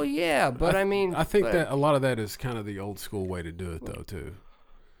thing. Well, yeah, but I mean, I think but- that a lot of that is kind of the old school way to do it, though, too.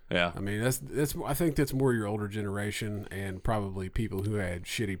 Yeah. I mean, that's. I think that's more your older generation and probably people who had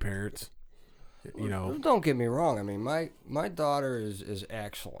shitty parents. You know. Don't get me wrong. I mean, my daughter is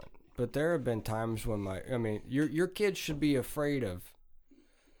excellent, but there have been times when your kids should be afraid of.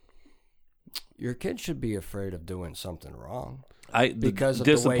 Your kids should be afraid of doing something wrong because of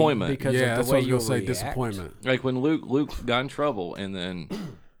disappointment. The way, because Yeah, of that's the what way I was you gonna say. react. Disappointment. Like when Luke got in trouble, and then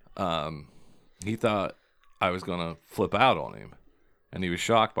he thought I was gonna flip out on him, and he was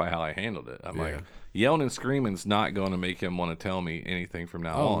shocked by how I handled it. I'm like, yelling and screaming's not going to make him want to tell me anything from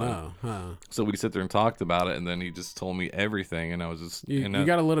now Oh on. no. Huh. So we sit there and talked about it, and then he just told me everything, and I was just You, and you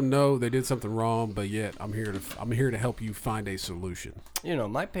got to let them know they did something wrong, but yet I'm here to help you find a solution. You know,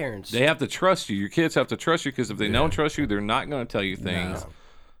 my parents. they have to trust you. Your kids have to trust you, because if they don't trust you, they're not going to tell you things. No.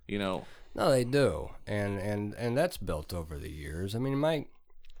 You know. No, they do, and that's built over the years. I mean,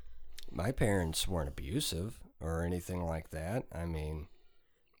 my parents weren't abusive or anything like that. I mean,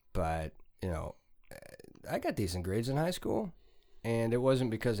 but you know, I got decent grades in high school, and it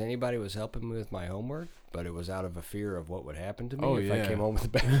wasn't because anybody was helping me with my homework, but it was out of a fear of what would happen to me if I came home with a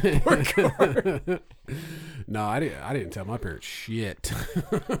bad report card. No, I didn't tell my parents shit.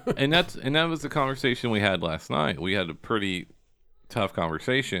 and that was the conversation we had last night. We had a pretty tough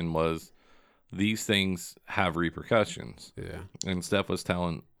conversation. Was these things have repercussions? Yeah. And Steph was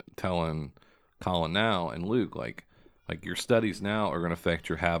telling Colin now and Luke, like your studies now are going to affect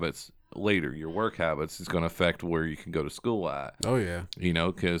your habits later. Your work habits is going to affect where you can go to school at. Oh yeah. You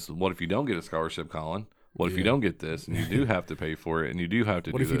know, because what if you don't get a scholarship, Colin? What if you don't get this, and you do have to pay for it, and you do have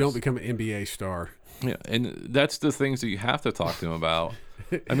to What do if this? you don't become an NBA star? Yeah, and that's the things that you have to talk to them about.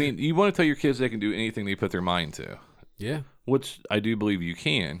 I mean, you want to tell your kids they can do anything they put their mind to, Yeah. which I do believe you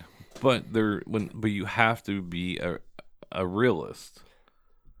can, but you have to be a realist.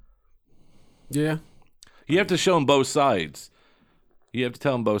 Yeah. You have to show them both sides. You have to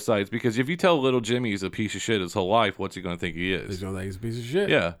tell them both sides, because if you tell little Jimmy he's a piece of shit his whole life, what's he going to think he He's is? gonna think he's a piece of shit.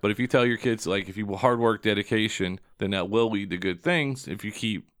 Yeah, but if you tell your kids, like, if you hard work, dedication, then that will lead to good things. If you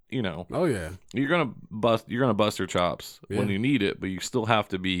keep, you know, Oh yeah. you're gonna bust their chops when Yeah. you need it, but you still have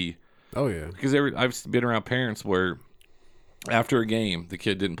to be. Oh yeah. Because I've been around parents where after a game the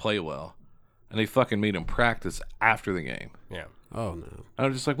kid didn't play well, and they fucking made him practice after the game. Yeah. Oh no. And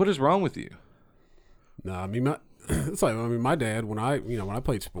I'm just like, what is wrong with you? No, I mean it's like my dad when I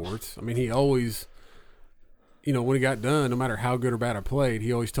played sports. I mean he always, when he got done, no matter how good or bad I played,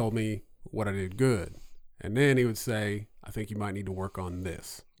 he always told me what I did good, and then he would say, "I think you might need to work on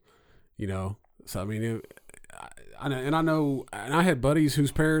this." So I mean, I know, and I had buddies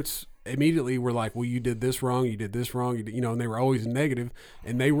whose parents immediately were like, "Well, you did this wrong, you did this wrong," and they were always negative,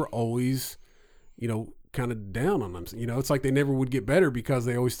 and they were always, kind of down on them. It's like they never would get better because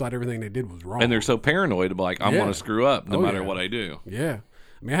they always thought everything they did was wrong. And they're so paranoid, like, I'm Yeah. going to screw up no Oh, matter yeah. what I do. Yeah.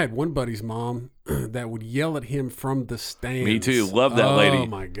 I mean, I had one buddy's mom that would yell at him from the stands. Me too. Love that lady. Oh,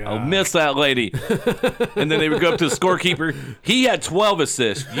 my God. I'll miss that lady. And then they would go up to the scorekeeper. He had 12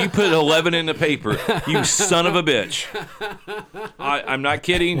 assists. You put 11 in the paper. You son of a bitch. I'm not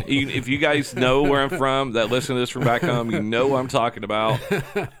kidding. If you guys know where I'm from, that listen to this from back home, you know what I'm talking about.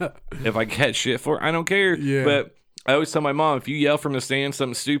 If I catch shit for it, I don't care. Yeah. But I always tell my mom, if you yell from the stand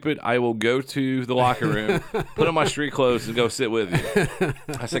something stupid, I will go to the locker room, put on my street clothes, and go sit with you.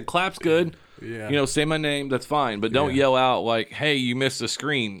 I said, clap's good. Yeah. Say my name, that's fine. But don't yell out like, hey, you missed the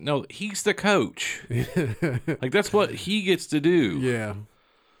screen. No, he's the coach. Like, that's what he gets to do. Yeah.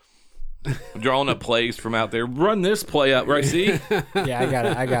 Drawing up plays from out there. Run this play out, right? See?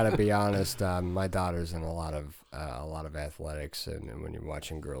 Yeah, I gotta be honest. My daughter's in a lot of athletics, and when you're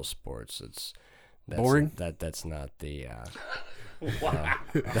watching girls' sports, that's Boring? That's not the.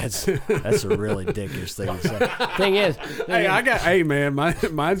 That's a really dickish thing to say. Thing is, Hey, man,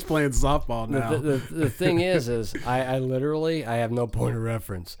 mine's playing softball now. the thing is I literally I have no point of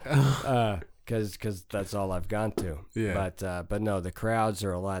reference. Because that's all I've gone to. Yeah. But no, the crowds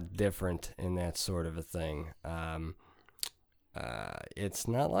are a lot different in that sort of a thing. It's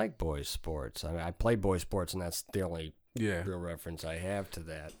not like boys sports. I mean, I play boys sports, and that's the only Yeah. real reference I have to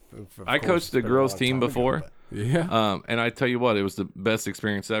that. Of I course, coached it's the been a girls long team time ago, before. but- Yeah. And I tell you what, it was the best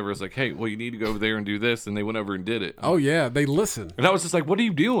experience ever. It's like, hey, well, you need to go over there and do this, and they went over and did it. Oh yeah, they listen. And I was just like, what are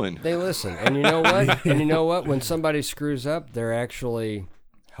you doing? They listen, and you know what? And you know what? When somebody screws up, they're actually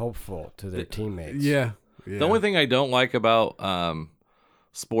helpful to their teammates. Yeah. The only thing I don't like about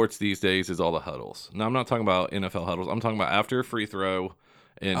sports these days is all the huddles. Now, I'm not talking about NFL huddles. I'm talking about after a free throw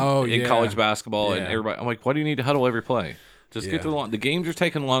in yeah. college basketball and Yeah. everybody. I'm like, why do you need to huddle every play? Just get to the line. The games are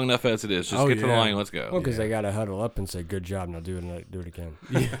taking long enough as it is. Just get to the yeah. line. Let's go. Well, because they got to huddle up and say, "Good job, now do it again."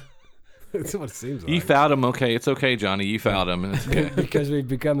 That's what it seems like. You fouled him. Okay, it's okay, Johnny. You fouled him. And it's okay. Because we've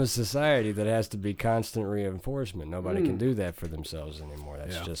become a society that has to be constant reinforcement. Nobody can do that for themselves anymore.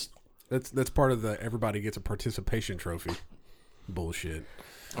 That's Yeah. just. That's part of the everybody gets a participation trophy bullshit.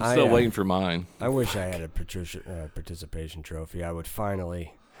 I'm still waiting for mine. I wish I had a participation trophy. I would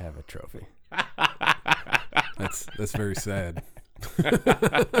finally have a trophy. That's very sad.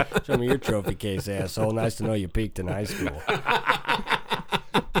 Show me your trophy case, asshole. Nice to know you peaked in high school.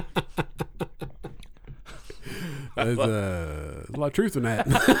 There's a lot of truth in that.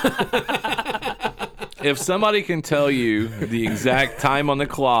 If somebody can tell you the exact time on the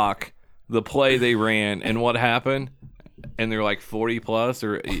clock, the play they ran, and what happened, and they're like 40 plus,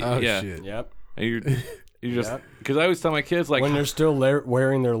 or Oh yeah, shit. Yep. and you're just Yep. because I always tell my kids like, When they're still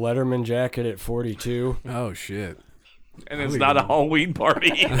wearing their Letterman jacket at 42. Oh shit. and it's not a Halloween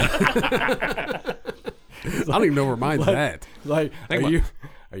party. I don't even know where mine's at. Like, Think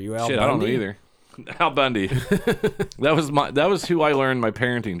are you Al Shit, Bundy? I don't know either. Al Bundy. That was who I learned my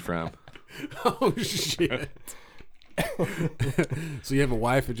parenting from. Oh shit. So you have a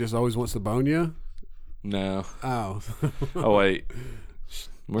wife that just always wants to bone you? No. Oh. Oh wait.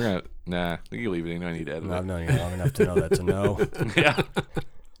 We're gonna nah. You can leave it in. I need to edit No, I've it. known you long enough to know that's a no. Yeah.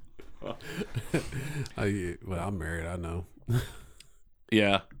 Well, I'm married. I know.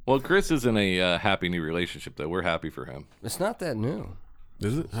 Yeah. Well, Chris is in a happy new relationship though. We're happy for him. It's not that new.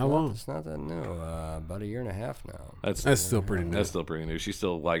 Is it? How long? It's not that new. About a year and a half now. That's still pretty new. That's still pretty new. She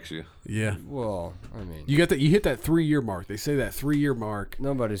still likes you. Yeah. Well, I mean, You got that. You hit that 3-year mark. They say that 3-year mark.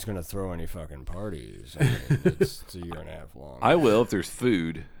 nobody's going to throw any fucking parties. I mean, it's a year and a half long. I will if there's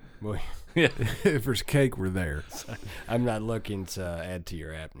food. Boy, Yeah. If there's cake, we're there. I'm not looking to add to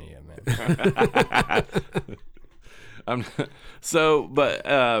your apnea, man.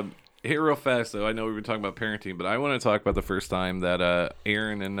 But here real fast though. I know we've been talking about parenting, but I want to talk about the first time that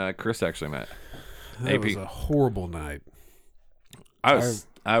Aaron and Chris actually met. That AP. was a horrible night.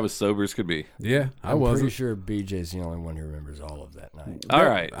 I was sober as could be. Yeah, I I'm pretty wasn't. sure BJ's the only one who remembers all of that night. All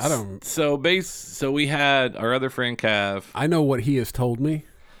right. I don't- So we had our other friend Cav. I know what he has told me.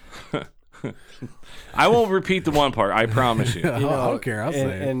 I won't repeat the one part. I promise you. I don't care. I'll say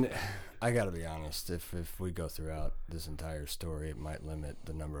it. And I got to be honest, if we go throughout this entire story, it might limit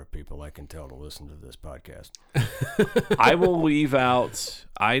the number of people I can tell to listen to this podcast. I will leave out.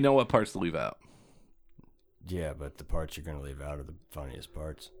 I know what parts to leave out. Yeah, but the parts you're going to leave out are the funniest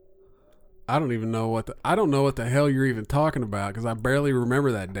parts. I don't even know I don't know what the hell you're even talking about because I barely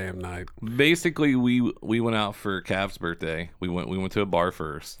remember that damn night. Basically, we went out for Cav's birthday. We went to a bar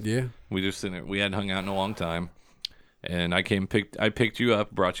first. Yeah. We just sitting there. We hadn't hung out in a long time, and I picked you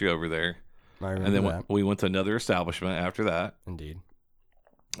up, brought you over there, I remember and then that. we went to another establishment after that. Indeed.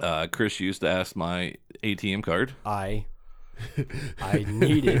 Chris used to ask my ATM card. I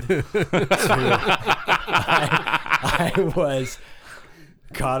needed to. I was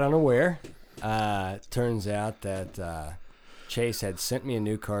caught unaware. Turns out that Chase had sent me a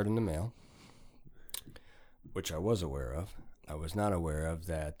new card in the mail, which I was aware of. I was not aware of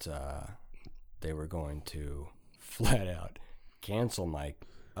that they were going to flat out cancel my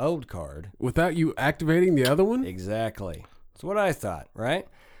old card. Without you activating the other one? Exactly. That's what I thought, right?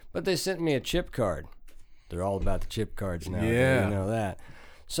 But they sent me a chip card. They're all about the chip cards now. Yeah. You know that.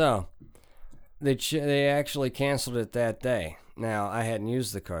 So they actually canceled it that day. Now, I hadn't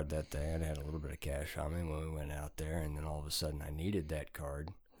used the card that day. I'd had a little bit of cash on me when we went out there, and then all of a sudden I needed that card.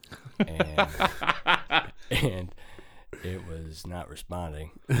 And, and it was not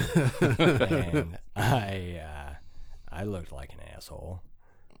responding. And I looked like an asshole.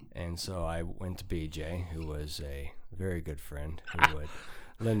 And so I went to BJ, who was a very good friend, who would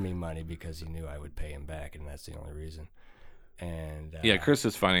lend me money because he knew I would pay him back, and that's the only reason. And Yeah, Chris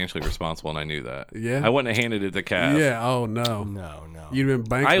is financially responsible, and I knew that. Yeah. I wouldn't have handed it to Cav. Yeah. Oh no. no. You'd been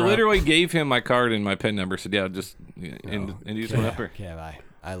bankrupt. I literally gave him my card and my PIN number. Said, "Yeah, just and he just went up there." Kev,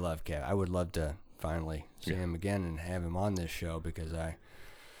 I love Kev. I would love to finally see him again and have him on this show because I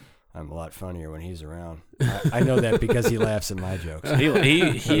I'm a lot funnier when he's around. I know that because he laughs at my jokes.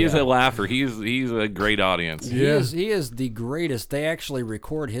 He is a laugher. He's a great audience. He is the greatest. They actually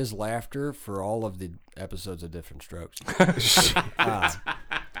record his laughter for all of the episodes of Different Strokes.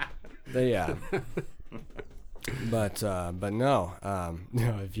 But no,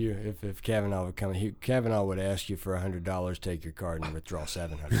 if Kavanaugh would come, Kavanaugh would ask you for $100, take your card, and withdraw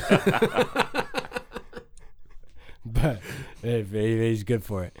 $700. But he's good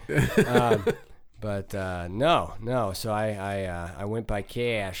for it. No. So I went by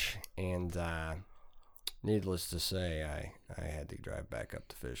cash, and needless to say, I had to drive back up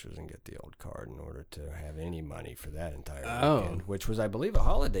to Fisher's and get the old card in order to have any money for that entire weekend, which was, I believe, a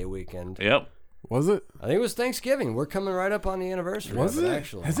holiday weekend. Yep. Was it? I think it was Thanksgiving. We're coming right up on the anniversary. Was of it?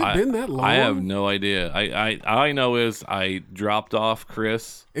 Actually, Has it been that long? I have no idea. I know is I dropped off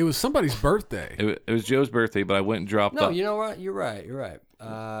Chris. It was somebody's birthday. It was Joe's birthday, but I went and dropped No, off. you know what? You're right.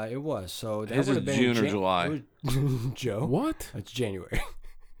 It was. So that His would is have been June or July. it was- Joe? What? It's January.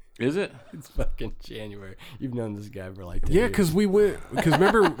 Is it? It's fucking January. You've known this guy for like 10 Yeah, years. because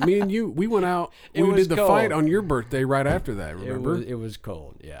remember, me and you, we went out, It we was did the cold. fight on your birthday right after that, remember? It was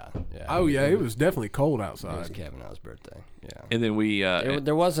cold. Yeah. Oh, yeah, it was definitely cold It was outside. Kavanaugh's birthday. Yeah. And then we.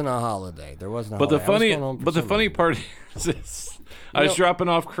 There wasn't a holiday. There wasn't a But the holiday. funny part is this. I was dropping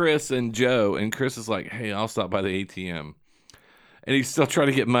off Chris and Joe, and Chris is like, "Hey, I'll stop by the ATM." And he's still trying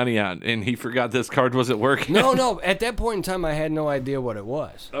to get money out, and he forgot this card wasn't working. No. At that point in time, I had no idea what it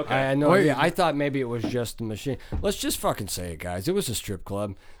was. Okay. I had no Wait. idea. I thought maybe it was just the machine. Let's just fucking say it, guys. It was a strip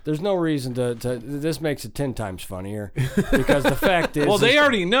club. There's no reason to this makes it 10 times funnier because the fact is. Well, they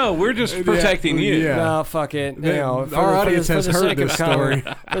already know. We're just protecting you. yeah. No, fuck it. Our audience has heard this story.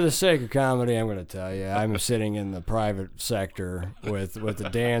 For the sake of comedy, I'm going to tell you, I'm sitting in the private sector with a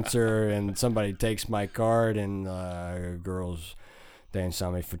dancer, and somebody takes my card, and girls dance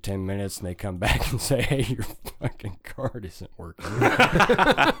on me for 10 minutes, and they come back and say, "Hey, your fucking card isn't working."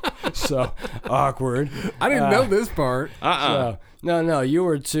 So awkward. I didn't know this part. So, no, you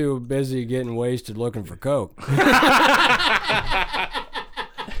were too busy getting wasted looking for coke.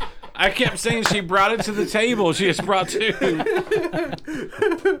 I kept saying she brought it to the table. She just brought two.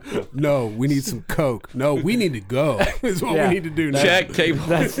 No, we need some Coke. No, we need to go. Is what Yeah. we need to do now. Check table.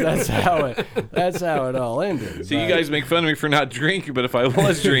 That's how it all ended. See, you guys make fun of me for not drinking, but if I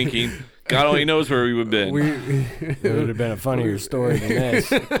was drinking, God only knows where we would have been. It would have been a funnier story than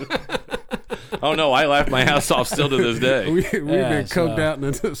this. Oh no, I laughed my ass off still to this day. We've been so- coked out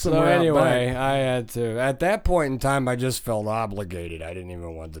into So somewhere anyway, out back. I had to. At that point in time, I just felt obligated. I didn't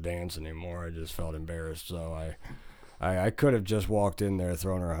even want to dance anymore. I just felt embarrassed. So I could have just walked in there,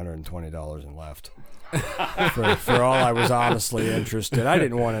 thrown her $120, and left. for all I was honestly interested, I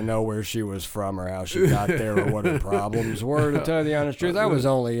didn't want to know where she was from or how she got there or what her problems were. To tell you the honest truth, I was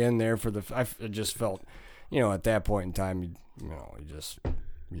only in there for the. I just felt, at that point in time,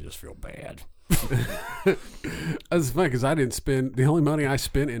 you just feel bad. That's funny because I didn't spend the only money I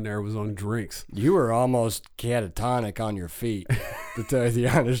spent in there was on drinks. You were almost catatonic on your feet, to tell you the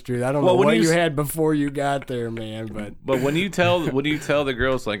honest truth. I don't Well, know when what you you s- had before you got there, man. But But when you tell the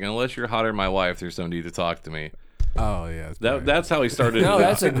girls, like, unless you're hotter than my wife, there's no need to talk to me. Oh yeah, it's bad. That's how he started. no, it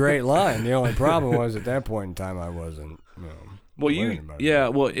that's out. a great line. The only problem was at that point in time, I wasn't. Well, worrying about it. yeah.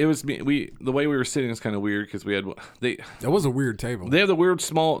 Well, it was me. The way we were sitting is kind of weird because we had that was a weird table. They have the world's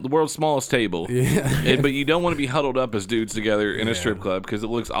smallest table. Yeah. But you don't want to be huddled up as dudes together in a strip club because it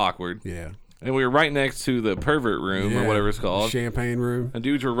looks awkward. Yeah. And we were right next to the pervert room or Yeah. whatever it's called. Champagne room. And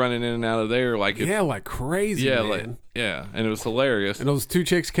dudes were running in and out of there like it, Yeah, like crazy. yeah, man. like yeah, and it was hilarious. And those two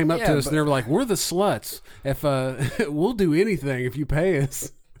chicks came up Yeah, to us but- and they were like, "We're the sluts. If we'll do anything if you pay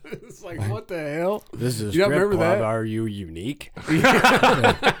us." It's like, what the hell? This is a You don't strip remember club. that? Are you unique?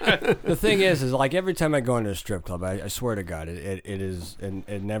 The thing is like every time I go into a strip club, I swear to God, it is, and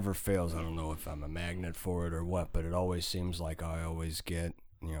it never fails. I don't know if I'm a magnet for it or what, but it always seems like I always get,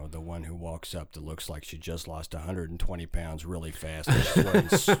 the one who walks up that looks like she just lost 120 pounds really fast,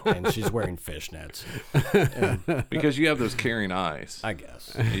 and she's wearing fishnets. Because you have those caring eyes. I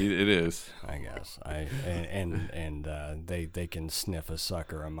guess. It is. I guess they can sniff a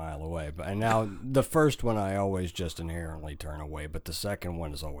sucker a mile away. And now the first one I always just inherently turn away, but the second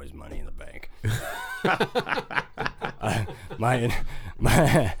one is always money in the bank. My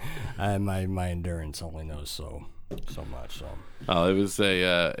endurance only knows so much. So Oh, it was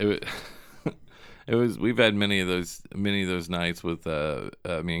it was. We've had many of those nights with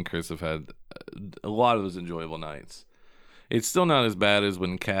me and Chris have had a lot of those enjoyable nights. It's still not as bad as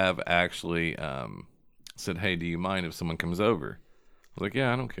when Cav actually said, "Hey, do you mind if someone comes over?" I was like,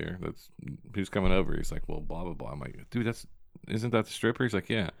 "Yeah, I don't care. That's who's coming over." He's like, "Well, blah blah blah." I'm like, "Dude, isn't that the stripper?" He's like,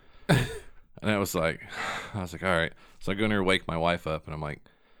 "Yeah." And I was like, all right. So I go in there and wake my wife up, and I'm like,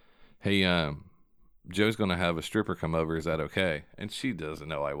 hey, Joe's going to have a stripper come over. Is that okay? And she doesn't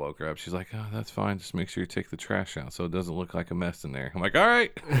know I woke her up. She's like, oh, that's fine. Just make sure you take the trash out so it doesn't look like a mess in there. I'm like, all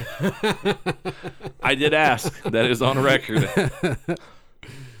right. I did ask. That is on record. As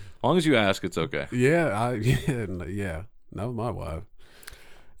long as you ask, it's okay. Yeah, yeah. Not my wife.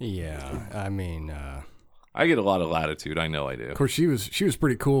 Yeah, I mean, I get a lot of latitude. I know I do. Of course, she was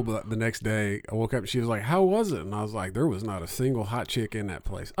pretty cool. But the next day, I woke up and she was like, "How was it?" And I was like, "There was not a single hot chick in that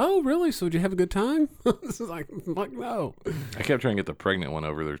place." Oh, really? So did you have a good time? This is like no. I kept trying to get the pregnant one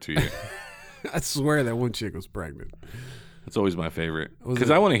over there to you. I swear that one chick was pregnant. It's always my favorite Was because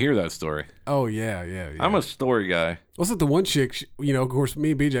it? I want to hear that story. Oh yeah. I'm a story guy. Wasn't the one chick? Of course,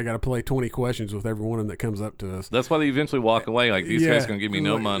 me and BJ got to play 20 questions with every one of them that comes up to us. That's why they eventually walk away. Like, these guys are going to give me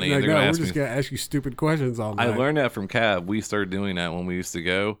no money. Like, They're going to we're ask just me. gonna ask you stupid questions all I night. learned that from Cav. We started doing that when we used to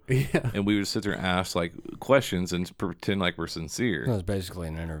go. Yeah. And we would sit there and ask, like, questions and pretend like we're sincere. it was basically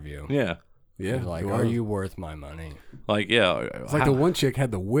an interview. Yeah. Yeah. Like, it are was. you worth my money? Like, yeah. It's like the one chick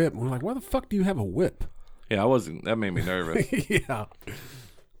had the whip. We're like, why the fuck do you have a whip? Yeah, I wasn't. That made me nervous. Yeah.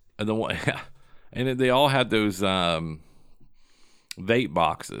 And the one, and they all had those vape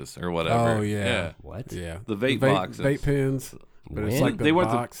boxes or whatever. Oh yeah. What? Yeah. The vape boxes. Vape pens. But it's When? like the They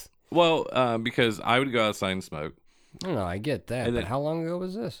weren't the- box. Well, because I would go outside and smoke. No, I get that. And But then- how long ago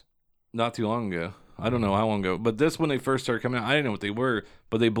was this? Not too long ago. I don't know how long ago. But this, when they first started coming out, I didn't know what they were,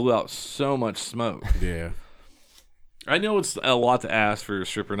 but they blew out so much smoke. Yeah. I know it's a lot to ask for a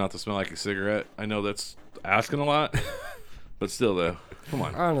stripper not to smell like a cigarette. I know that's asking a lot. But still, though. Come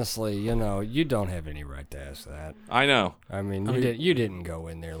on. Honestly, you don't have any right to ask that. I know. I mean, you didn't go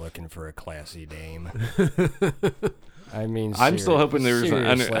in there looking for a classy dame. I mean, I'm still hoping there's an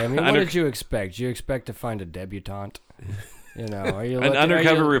seriously. I mean, what under- did you expect? You expect to find a debutante? Are you An looking,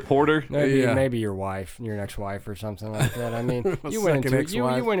 undercover are you, reporter. Yeah. maybe your wife, your next wife, or something like that. I mean, My you went second into you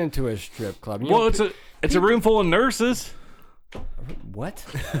ex-wife. went into a strip club. Well, it's a room full of nurses. What?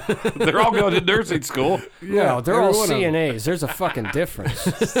 They're all going to nursing school. No, they're all every one of 'em. CNAs. There's a fucking difference.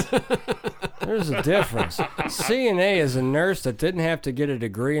 There's a difference. CNA is a nurse that didn't have to get a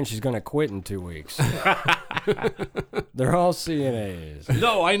degree and she's going to quit in 2 weeks. They're all CNAs.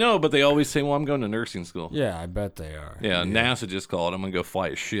 No, I know, but they always say, well, I'm going to nursing school. Yeah, I bet they are. Yeah, NASA just called. I'm going to go fly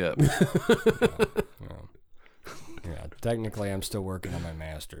a ship. Yeah, technically, I'm still working on my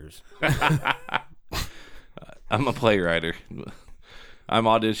master's. I'm a playwright. I'm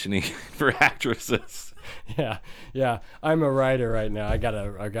auditioning for actresses. Yeah. I'm a writer right now. I got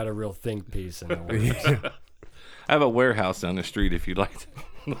a real think piece in the works. I have a warehouse down the street if you'd like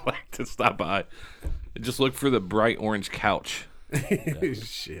to stop by. Just look for the bright orange couch.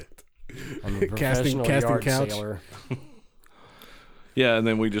 Shit. I'm a Casting professional yard couch. sailor. Yeah, and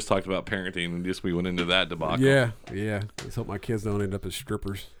then we just talked about parenting and we went into that debacle. Yeah. Let's hope my kids don't end up as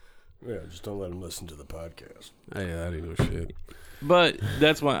strippers. Yeah, just don't let them listen to the podcast. Hey, that ain't no shit. But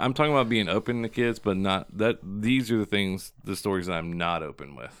that's why I'm talking about being open to kids, but not that. These are the stories that I'm not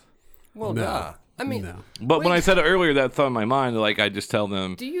open with. Well, No. nah. I mean, No. But when I said it earlier, that thought in my mind, like I just tell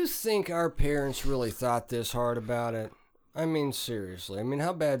them, do you think our parents really thought this hard about it? I mean, seriously. I mean,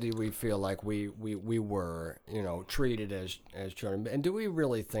 how bad do we feel like we were, treated as children? And do we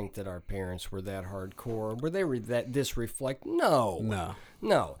really think that our parents were that hardcore? Were they that disreflect? No.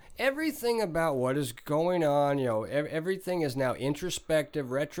 No. Everything about what is going on, everything is now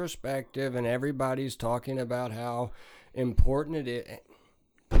introspective, retrospective, and everybody's talking about how important it is.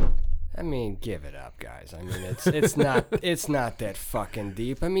 I mean, give it up, guys. I mean, it's not that fucking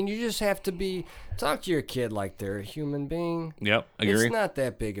deep. I mean, you just have to talk to your kid like they're a human being. "Yep, agree." It's not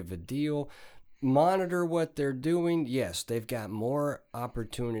that big of a deal. Monitor what they're doing. Yes, they've got more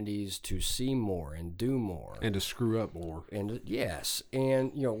opportunities to see more and do more. And to screw up more. And yes,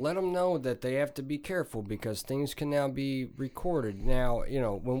 and let them know that they have to be careful because things can now be recorded. Now,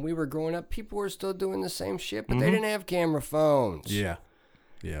 when we were growing up, people were still doing the same shit, but they didn't have camera phones. Yeah.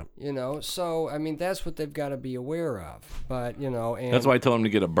 Yeah. So I mean that's what they've got to be aware of. But and That's why I told them to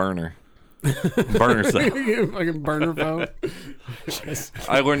get a burner. Burner cell. Fucking burner phone.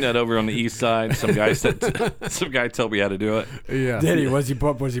 I learned that over on the east side. Some guy told me how to do it. Yeah. Did he? Was he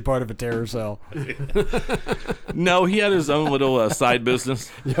part of a terror cell? No, he had his own little side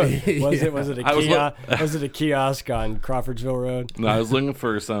business. Was it a I was kiosk? Was it a kiosk on Crawfordsville Road? No, I was looking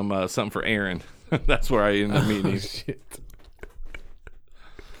for something for Aaron. That's where I ended up meeting. Shit.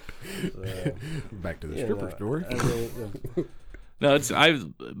 Back to the stripper story. I mean,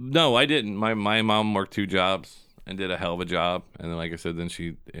 No, I didn't. My mom worked 2 jobs and did a hell of a job. And then, like I said, then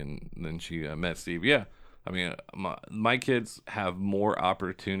she met Steve. Yeah, I mean, my kids have more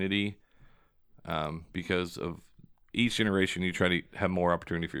opportunity because of each generation. You try to have more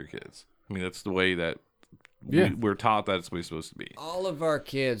opportunity for your kids. I mean, that's the way that we're taught that it's the way it's supposed to be. All of our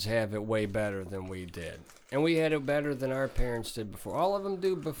kids have it way better than we did. And we had it better than our parents did before. All of them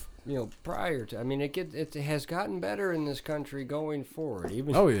do, prior to. I mean, it has gotten better in this country going forward.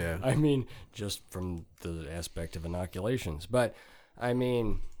 Even, Oh, yeah. I mean, just from the aspect of inoculations. But, I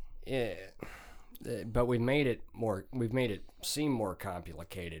mean, but we've made it seem more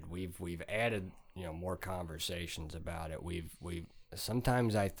complicated. We've added, more conversations about it. We've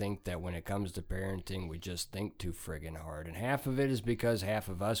sometimes I think that when it comes to parenting, we just think too friggin' hard. And half of it is because half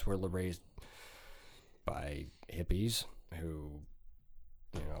of us were raised by hippies who,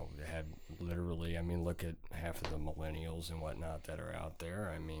 had literally, I mean, look at half of the millennials and whatnot that are out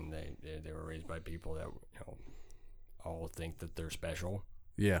there. I mean, they were raised by people that, all think that they're special.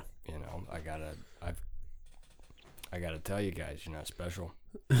 Yeah. I gotta tell you guys, you're not special.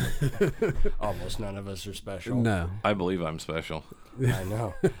 Almost none of us are special. No. I believe I'm special. I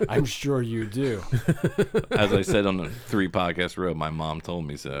know. I'm sure you do. As I said on the 3 podcast row, my mom told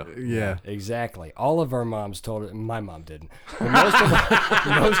me so. Yeah. Exactly. All of our moms told it. My mom didn't. But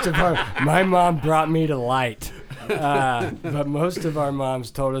my mom brought me to light. But most of our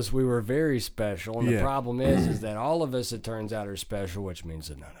moms told us we were very special. And the problem is that all of us, it turns out, are special, which means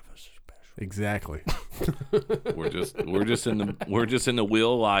that none of us are special. Exactly. We're just in the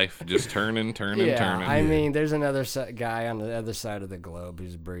wheel of life, just turning. I mean, there's another guy on the other side of the globe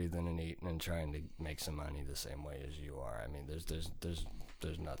who's breathing and eating and trying to make some money the same way as you are. I mean,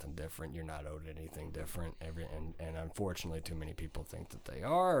 there's nothing different. You're not owed anything different. And unfortunately, too many people think that they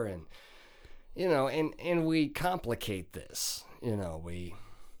are. And and we complicate this.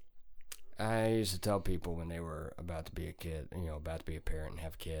 I used to tell people when they were about to be a kid, about to be a parent and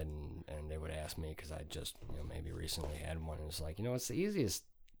have a kid, and they would ask me because I just, maybe recently had one, and it's like, it's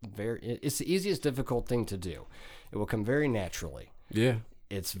the easiest difficult thing to do. It will come very naturally. Yeah.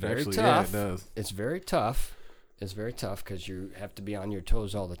 It's very tough. Yeah, it does. It's very tough. It's very tough because you have to be on your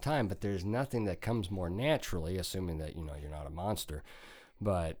toes all the time, but there's nothing that comes more naturally, assuming that, you're not a monster,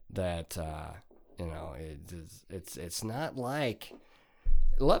 but that, it's not like...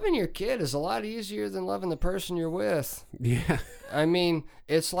 Loving your kid is a lot easier than loving the person you're with. Yeah. I mean,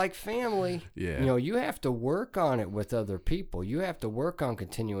 it's like family. Yeah. You have to work on it with other people. You have to work on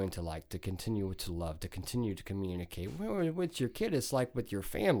continuing to continue to love, to continue to communicate. With your kid, it's like with your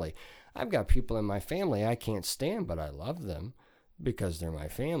family. I've got people in my family I can't stand, but I love them because they're my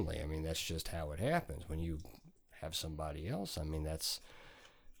family. I mean, that's just how it happens. When you have somebody else, I mean, that's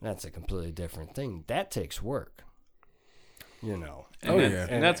a completely different thing. That takes work. And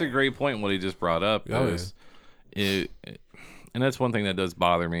that's a great point. What he just brought up is, and that's one thing that does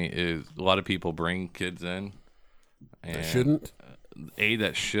bother me is a lot of people bring kids in, and They shouldn't.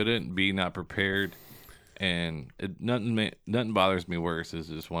 That shouldn't, B, not prepared, and nothing bothers me worse is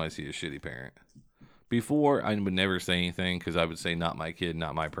just when I see a shitty parent. Before, I would never say anything because I would say, "Not my kid,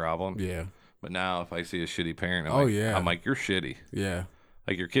 not my problem." Yeah. But now, if I see a shitty parent, I'm like, "You're shitty." Yeah.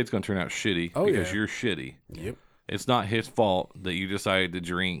 Like your kid's gonna turn out shitty because you're shitty. Yep. It's not his fault that you decided to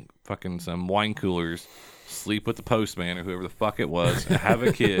drink fucking some wine coolers, sleep with the postman or whoever the fuck it was, and have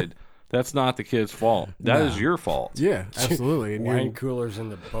a kid. That's not the kid's fault. That is your fault. Yeah, absolutely. And wine coolers in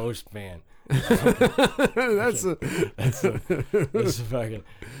the postman. that's fucking.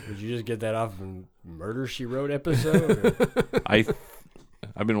 Did you just get that off of a Murder, She Wrote episode? Or? I've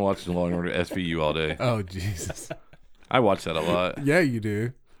been watching Law and Order SVU all day. Oh, Jesus. I watch that a lot. Yeah, you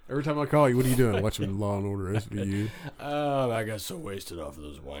do. Every time I call you, what are you doing? Watching Law and Order SVU. I got so wasted off of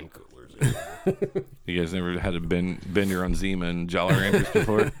those wine coolers. You guys never had a bender on Zima and Jolly Ranchers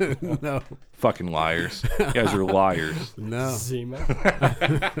before? No. Fucking liars. You guys are liars. No. Zima.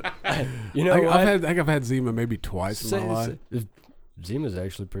 I think I've had Zima maybe twice in my life. Zima's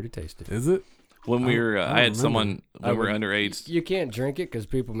actually pretty tasty. Is it? When we were, I had someone when we were underage. You can't drink it because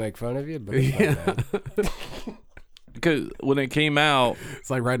people make fun of you, but it's not bad. Because when it came out, it's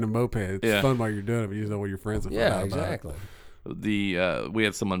like riding a moped. It's fun while you're doing it, but you just know what your friends have. Yeah, exactly. We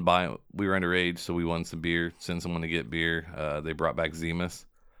had someone buy. We were underage, so we wanted some beer. Send someone to get beer. They brought back Zimas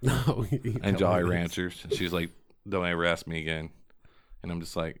and Jolly Ranchers. And she's like, "Don't ever ask me again." And I'm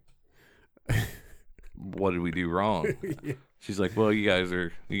just like, "What did we do wrong?" Yeah. She's like, "Well, you guys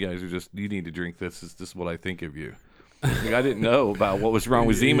are just. You need to drink this. This is what I think of you." Like, I didn't know about what was wrong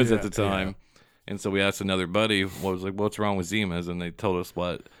with Zimas at the time. Yeah. And so we asked another buddy, what's wrong with Zimas? And they told us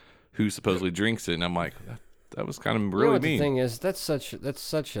who supposedly drinks it. And I'm like, that was kind of really mean. The thing is, that's such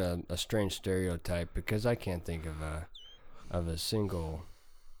a strange stereotype because I can't think of a single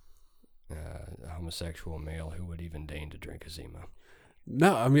homosexual male who would even deign to drink a Zima.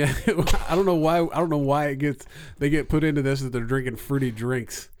 No, I mean, I don't know why. I don't know why they get put into this that they're drinking fruity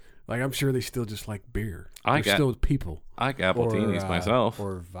drinks. Like, I'm sure they still just like beer. They're still people. I like appletinis myself.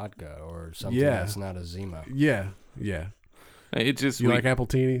 Or vodka or something that's not a Zima. Yeah. It just You like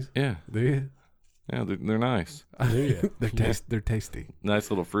appletinis? Yeah, Do you? yeah, they're nice. Do you? They're tasty.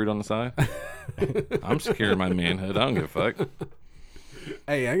 Nice little fruit on the side. I'm secure in my manhood. I don't give a fuck.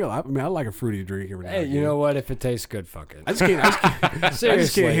 Hey, I mean, I like a fruity drink every now Hey, and you again. know what? If it tastes good, fuck it. I just can't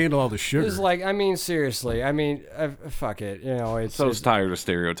Seriously. handle all the sugar. It's like, I mean, seriously. I mean, fuck it. You know, it's So tired of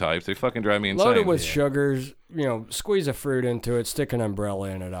stereotypes. They fucking drive me insane. loaded with sugars. You know, squeeze a fruit into it, stick an umbrella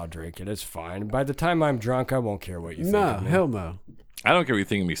in it. I'll drink it. It's fine. By the time I'm drunk, I won't care what you think. no, of me. hell no. I don't care what you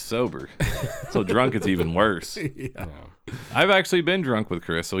think of me sober. So drunk, it's even worse. Yeah. I've actually been drunk with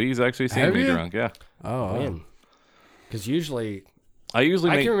Chris, so he's actually seen Have me you? drunk. Yeah, Oh, Because usually, I usually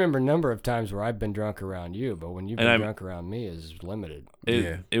I make can remember a number of times where I've been drunk around you, but when you've been And drunk around me is limited. it.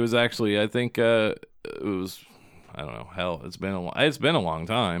 Yeah. It was actually, I think, it was, I don't know, hell, it's been a long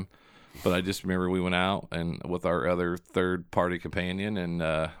time. But I just remember we went out and with our other third party companion,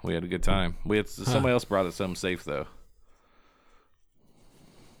 and we had a good time. We had somebody else brought us something safe though.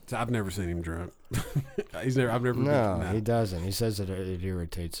 I've never seen him drunk. I've never. No, been, he doesn't. He says that it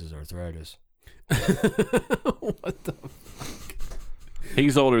irritates his arthritis. What the?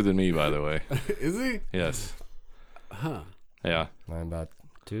 He's older than me, by the way. Is he? Yes. Huh. Yeah. Mine about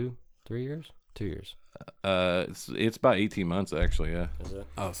 2-3 years? 2 years. It's about 18 months actually. Yeah. Is it?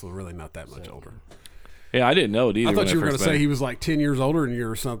 Oh, so really not that much older. Yeah, I didn't know it either. I thought when you were going to first say met he him. was like 10 years older than you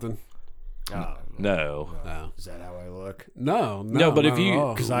or something. Oh, No. No. is that how I look? No, No, but if not you- at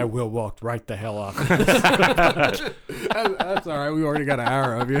all. Because I will walk right the hell off. That's all right. We already got an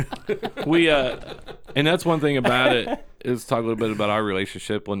hour of you. We and that's one thing about it is talk a little bit about our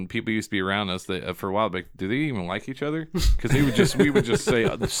relationship. When people used to be around us, they, for a while, like, do they even like each other? Because we would just say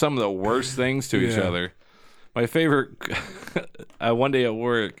some of the worst things to each Yeah. other. My favorite, one day at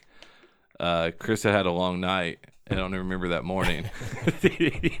work, Chris had a long night. I don't remember that morning.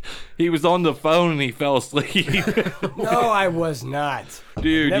 He was on the phone and he fell asleep. No, I was not.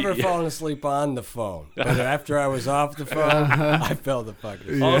 Dude, Never you- fallen asleep on the phone. But after I was off the phone, I fell the fuck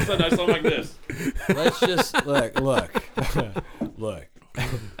asleep. All of a sudden, I saw him like this. Let's just look. Look.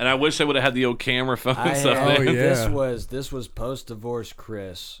 And I wish I would have had the old camera phone I and stuff. had, Oh, yeah. This was post-divorce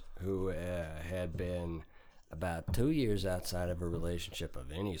Chris, who had been about 2 years outside of a relationship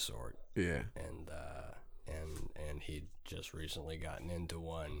of any sort, Yeah. and he'd just recently gotten into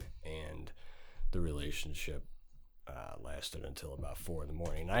one, and the relationship lasted until about 4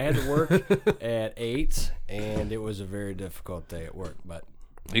 a.m. I had to work at 8, and it was a very difficult day at work, but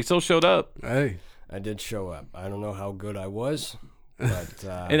He still showed up. Hey. I did show up. I don't know how good I was, but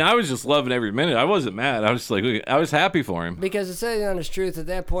And I was just loving every minute. I wasn't mad. I was just like, I was happy for him. because to tell you the honest truth, at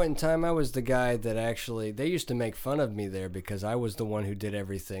that point in time, I was the guy that actually, they used to make fun of me there because I was the one who did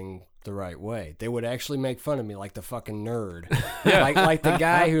everything the right way. They would actually make fun of me like the fucking nerd. Yeah. Like the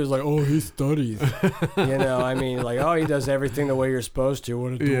guy who's like, oh, he studies. You know, I mean, like, oh, he does everything the way you're supposed to.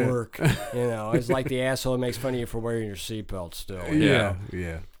 What a Yeah. dork. You know, it's like the asshole who makes fun of you for wearing your seatbelt still. Yeah.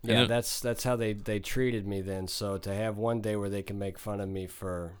 Yeah. Yeah, Yeah. that's how they treated me then. So to have one day where they can make fun of me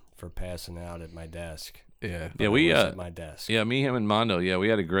for passing out at my desk. Yeah. Yeah, we at my desk. yeah, me, him, and Mondo. Yeah, we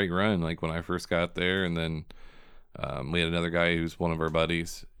had a great run. Like when I first got there, and then we had another guy who's one of our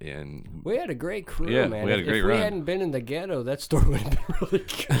buddies, and We had a great crew, Yeah, man. we had a great if we run. hadn't been in the ghetto, that store would have been really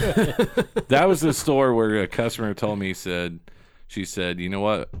good. that was the store where a customer told me, she said, you know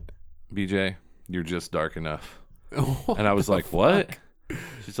what, BJ, you're just dark enough. And I was like, what?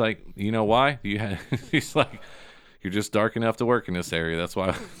 She's like, you know why? She's like, you're just dark enough to work in this area. That's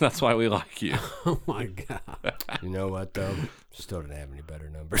why we like you. Oh my God. You know what, though? Still didn't have any better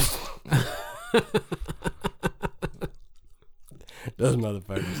numbers. Those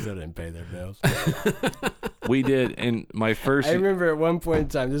motherfuckers still didn't pay their bills. We did, and my first. I remember at one point in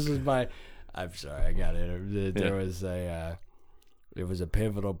time, this was my. I'm sorry, I got it. There was a. It was a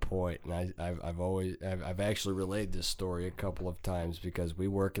pivotal point, and I've actually relayed this story a couple of times because we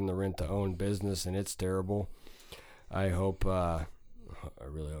work in the rent-to-own business, and it's terrible. I hope. I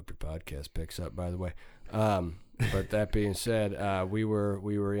really hope your podcast picks up. By the way, but that being said, we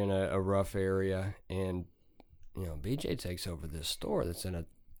were in a rough area, and you know, BJ takes over this store that's in a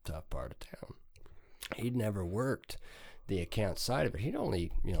tough part of town. He'd never worked the account side of it. He'd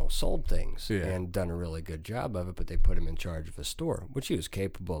only, you know, sold things and done a really good job of it, but they put him in charge of a store, which he was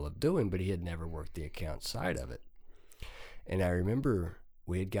capable of doing, but he had never worked the account side of it. And I remember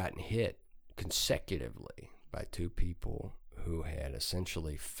we had gotten hit consecutively by two people who had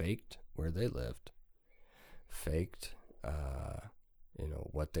essentially faked where they lived faked,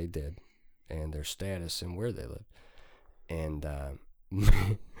 what they did and their status and where they lived, and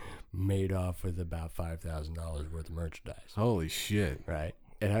made off with about $5,000 worth of merchandise. Holy shit. Right.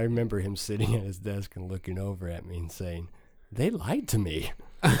 And I remember him sitting at his desk and looking over at me and saying, "They lied to me.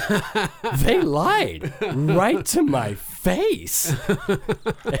 They lied right to my face."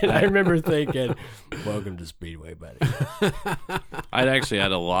 And I remember thinking, welcome to Speedway, buddy. I'd actually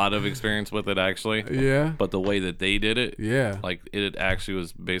had a lot of experience with it, actually. Yeah. But the way that they did it, Yeah. like it actually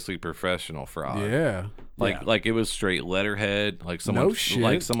was basically professional fraud. Yeah. Like it was straight letterhead. Like someone, No shit.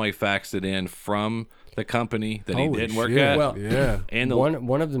 like somebody faxed it in from the company that he Holy didn't work shit. at. Well, Yeah. and the,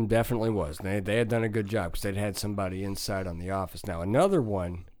 One of them definitely was. They had done a good job because they'd had somebody inside on the office. Now, another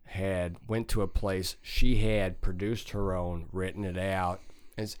one went to a place. She had produced her own, written it out.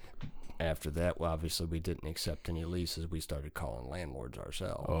 After that, well, obviously, we didn't accept any leases. We started calling landlords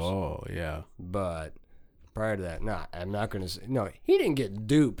ourselves. Oh, yeah. But prior to that, I'm not going to say. No, he didn't get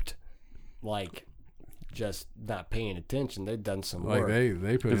duped like just not paying attention. They'd done some Like work.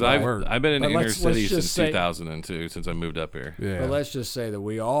 they put because in work. I've been in the But inner let's city just since say- 2002, since I moved up here. Yeah. But let's just say that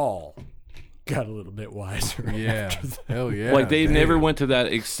we all got a little bit wiser. Yeah. after that. Hell yeah. Like they Damn. never went to that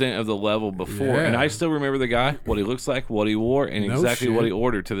extent of the level before, and Yeah. I still remember the guy, what he looks like, what he wore, and No exactly what shit. he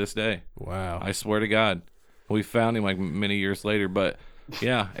ordered to this day. Wow. I swear to God, we found him like many years later. But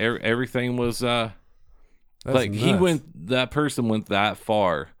yeah, everything was That's like nuts. that person went that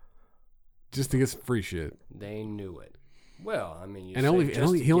far. just to get some free shit. They knew it. Well, I mean, you And say only just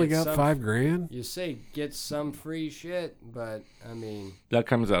to he only get got some- $5,000. You say get some free shit, but I mean, That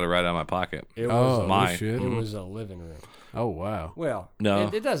comes out of right out of my pocket. it Oh, was mine. shit. it was a living room. Oh wow. Well, No.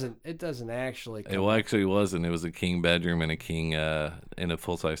 it doesn't actually. It actually wasn't. It was a king bedroom and a king and a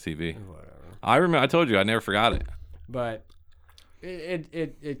full size TV. Whatever. I remember. I told you I never forgot it. But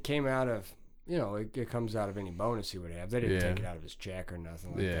it came out of it comes out of any bonus he would have. They didn't Yeah. take it out of his check or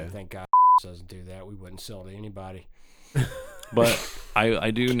nothing like Yeah. that. Thank God doesn't do that. We wouldn't sell to anybody. But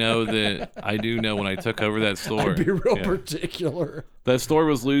I do know when I took over that store. I'd be real yeah. particular. That store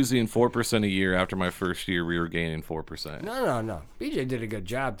was losing 4% a year. After my first year, we were gaining 4%. No. BJ did a good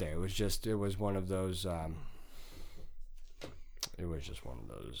job there. It was one of those. It was just one of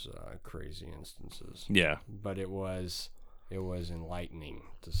those crazy instances. Yeah. But it was enlightening,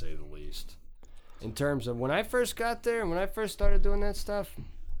 to say the least. In terms of when I first got there and when I first started doing that stuff,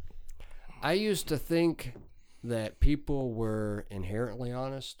 I used to think that people were inherently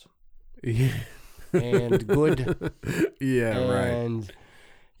honest Yeah. and good. Yeah. Right. And,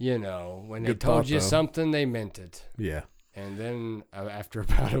 when they Good told thought, you though. something, they meant it. Yeah. And then after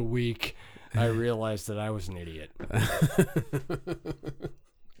about a week, I realized that I was an idiot.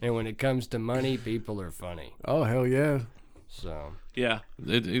 And when it comes to money, people are funny. Oh hell yeah. So, Yeah.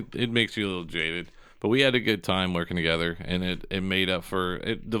 It makes you a little jaded. But we had a good time working together, and it made up for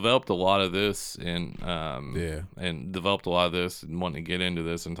it. Developed a lot of this, and and developed a lot of this, and wanting to get into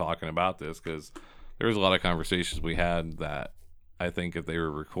this and talking about this because there was a lot of conversations we had that I think if they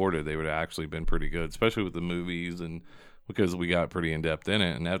were recorded, they would have actually been pretty good, especially with the movies and because we got pretty in depth in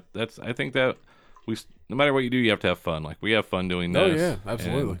it. And that's I think that no matter what you do, you have to have fun. Like we have fun doing Oh this. yeah.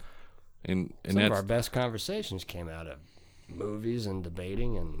 Absolutely. And some of that's our best conversations came out of movies and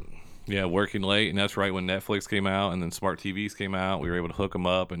debating and yeah, working late, and that's right when Netflix came out, and then smart TVs came out. We were able to hook them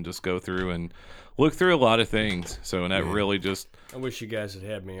up and just go through and look through a lot of things. So, and that really just I wish you guys had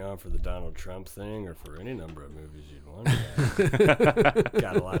had me on for the Donald Trump thing or for any number of movies you'd want.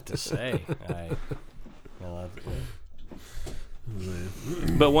 Got a lot to say.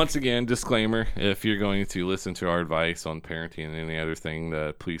 But once again, disclaimer: if you're going to listen to our advice on parenting and any other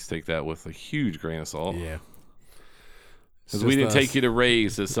thing, please take that with a huge grain of salt. Yeah. Because we didn't take you to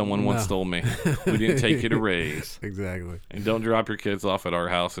raise, as someone once told me. We didn't take you to raise. Exactly. And don't drop your kids off at our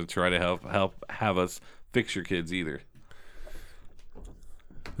house and try to help have us fix your kids either.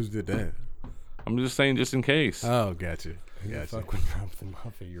 Who did that? I'm just saying, just in case. Oh, gotcha. Gotcha. Fuck would drop them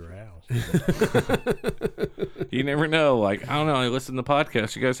off at your house. You never know. Like, I don't know. I listen to the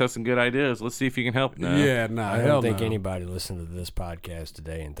podcast. You guys have some good ideas. Let's see if you can help. No. Yeah. Nah. I hell don't think no. anybody listened to this podcast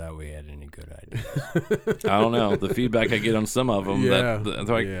today and thought we had any good ideas. I don't know. The feedback I get on some of them,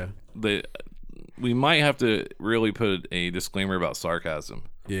 Yeah. we might have to really put a disclaimer about sarcasm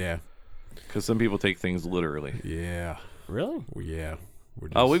Yeah. because some people take things literally. Yeah. Really? Yeah. We're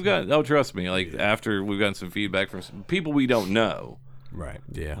just, Trust me. Like after we've gotten some feedback from some people we don't know. Right.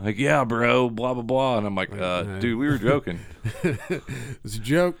 Yeah. Like, yeah, bro, blah blah blah, and I'm like, dude, we were joking. It's a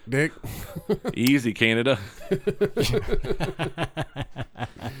joke, Dick. Easy, Canada.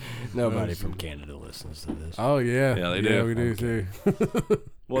 Nobody from Canada listens to this. Oh yeah. Yeah, they do. Yeah, we do too.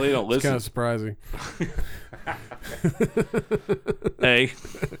 Well, they don't It's kind listen. of surprising. Hey,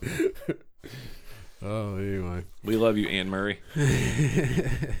 Oh, anyway. we love you, Anne Murray.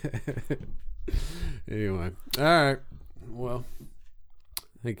 Anyway. All right. Well,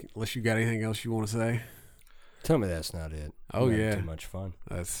 I think unless you got anything else you want to say. Tell me that's not it. Oh, I'm having yeah. too much fun.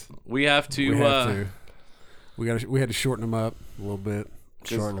 That's We have to. we have to. We had to shorten them up a little bit.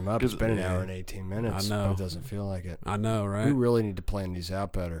 Shorten them up. It's been an yeah. hour and 18 minutes. I know. But it doesn't feel like it. I know, We right? really need to plan these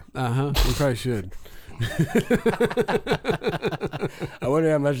out better. We probably should. I wonder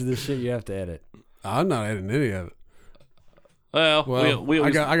how much of this shit you have to edit. I'm not editing any of it. Well, Well, we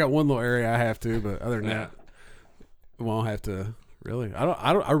always, I got one little area I have to, but other than Yeah. that, I won't have to. Really,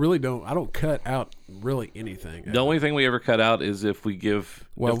 I really don't. I don't cut out really anything. the only thing we ever cut out is if we give.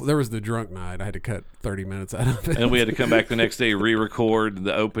 Well, there was the drunk night. I had to cut 30 minutes out of it. And we had to come back the next day, re-record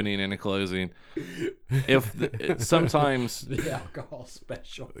the opening and the closing. Sometimes The alcohol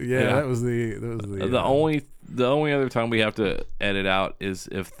special. yeah, Yeah. that was the the only other time we have to edit out is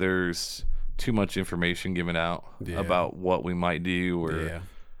if there's too much information given out Yeah. about what we might do, or yeah.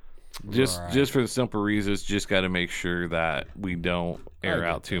 just for the simple reasons, just got to make sure that we don't air get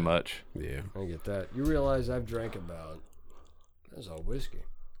out too much. Yeah. I get that. You realize I've drank about. That's all whiskey.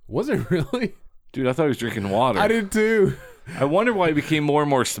 Was it really? Dude, I thought he was drinking water. I did too. I wonder why he became more and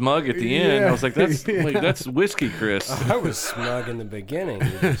more smug at the end. Yeah. I was like, that's Yeah. wait, that's whiskey, Chris. I was smug in the beginning.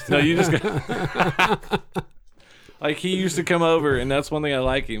 You just- No, you just got like he used to come over, and that's one thing I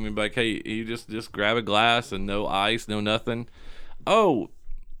like him. And be like, hey, you just grab a glass and no ice, no nothing. Oh,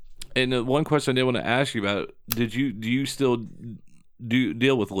 and the one question I did want to ask you about: do you still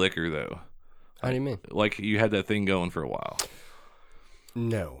deal with liquor though? How do you mean? Like you had that thing going for a while.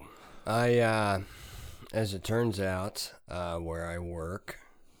 No. I, as it turns out, where I work,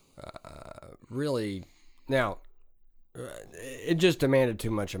 really, now, it just demanded too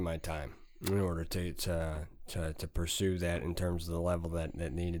much of my time in order to pursue that in terms of the level that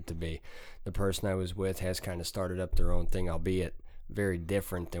needed to be. The person I was with has kind of started up their own thing, albeit very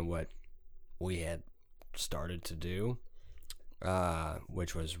different than what we had started to do.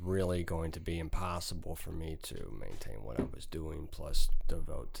 Which was really going to be impossible for me to maintain what I was doing, plus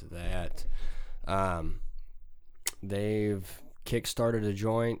devote to that. They've kickstarted a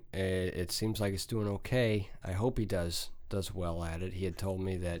joint. It seems like it's doing okay. I hope he does well at it. He had told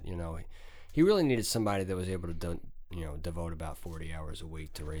me that, he really needed somebody that was able to devote about 40 hours a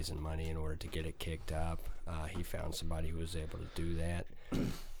week to raising money in order to get it kicked up. He found somebody who was able to do that.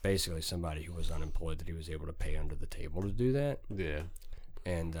 Basically somebody who was unemployed that he was able to pay under the table to do that. Yeah.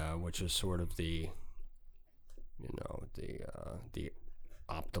 And which is sort of the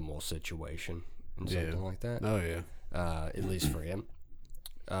optimal situation in something like that. Oh yeah. At least for him.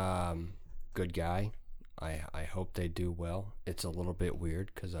 Good guy. I hope they do well. It's a little bit weird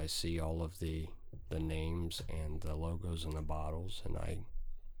because I see all of the names and the logos and the bottles, and I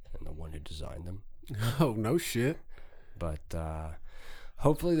am the one who designed them. Oh no shit. But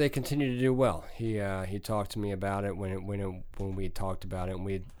hopefully they continue to do well. He talked to me about it when we had talked about it, and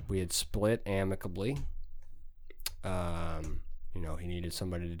we had split amicably. He needed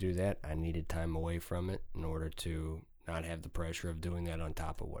somebody to do that. I needed time away from it in order to not have the pressure of doing that on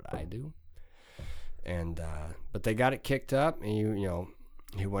top of what I do. And but they got it kicked up, and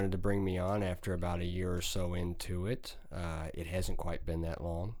he wanted to bring me on after about a year or so into it. It hasn't quite been that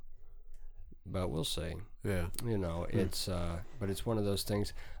long, but we'll see. Yeah. It's but it's one of those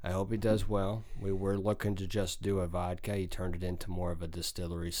things. I hope he does well. We were looking to just do a vodka. He turned it into more of a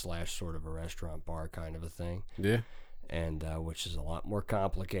distillery / sort of a restaurant bar kind of a thing, Yeah. and which is a lot more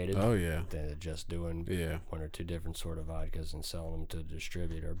complicated Oh yeah. than just doing Yeah. one or two different sort of vodkas and selling them to a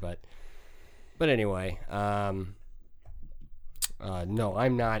distributor. But anyway, no,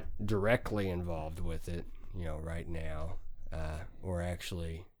 I'm not directly involved with it, right now, or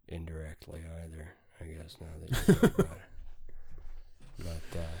actually indirectly either, I guess, now that you think about it.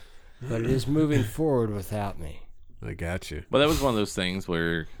 But it is moving forward without me. I got you. But that was one of those things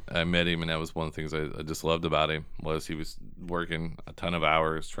where I met him, and that was one of the things I just loved about him was he was working a ton of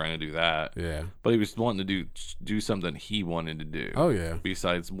hours trying to do that. Yeah. But he was wanting to do something he wanted to do. Oh yeah.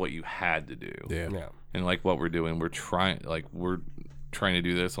 Besides what you had to do. Yeah. Yeah. And like what we're doing, we're trying to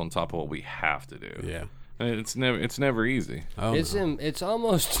do this on top of what we have to do. Yeah. And it's never easy. Oh, It's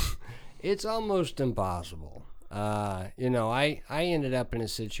almost impossible. I ended up in a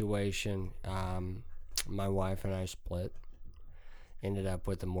situation. My wife and I split. Ended up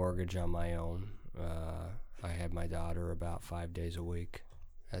with a mortgage on my own. I had my daughter about 5 days a week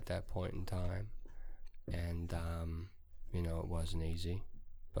at that point in time, and it wasn't easy.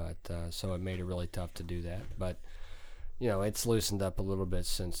 But so it made it really tough to do that. But it's loosened up a little bit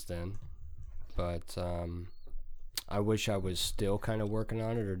since then. but I wish I was still kind of working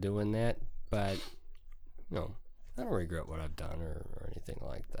on it or doing that. But no, I don't regret what I've done or anything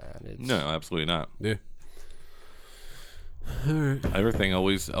like that. It's, No, absolutely not. Yeah. All right. Everything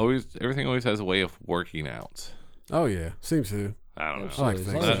always has a way of working out. Oh yeah, seems to. I don't know. Absolutely. I like As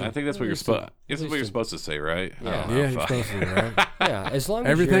long things. as I think that's what you're supposed. This is what you're supposed to say, right? I Yeah. don't know Yeah, if you're I- supposed to, right? yeah, as long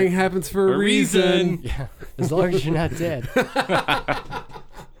as Everything you're, happens for a reason. yeah, as long as you're not dead.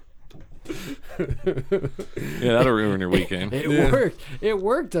 Yeah, that'll ruin your weekend. It Yeah. worked. It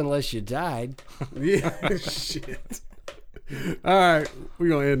worked unless you died. Yeah, shit. All right, we're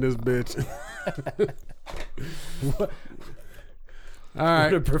gonna end this bitch. All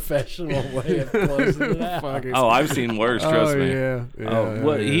What a right. professional way of closing it out. Fuck it. Oh, I've seen worse. Trust oh, me. Yeah, yeah, Oh,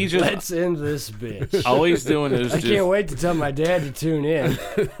 what yeah. he just Let's end this bitch. all he's doing is I just can't wait to tell my dad to tune in.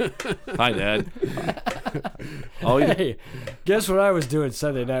 hi, Dad. All he, Hey, guess what I was doing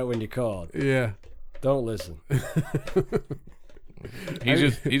Sunday night when you called? Yeah. Don't listen.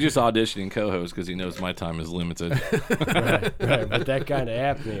 he's just auditioning co-host because he knows my time is limited. Right, but that kind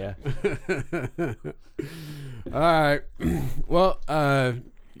of apnea. All right. Well,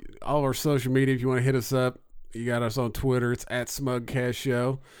 all of our social media, if you want to hit us up, you got us on Twitter. It's at Smugcast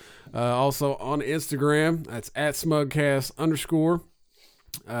Show. Also on Instagram, that's at Smugcast_.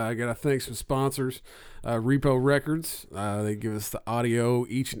 I got to thank some sponsors. Repo Records. They give us the audio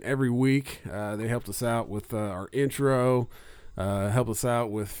each and every week. They helped us out with our intro. Helped us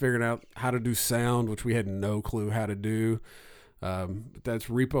out with figuring out how to do sound, which we had no clue how to do. But that's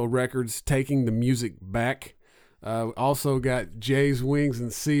Repo Records, taking the music back. Also got Jay's Wings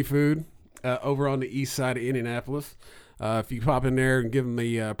and Seafood over on the east side of Indianapolis. If you pop in there and give them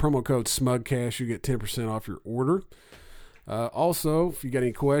the promo code SMUGCASH, you get 10% off your order. Also, if you got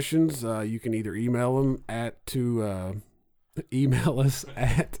any questions, you can either email them email us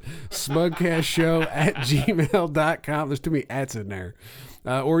at smugcastshow@gmail.com. There's too many ats in there.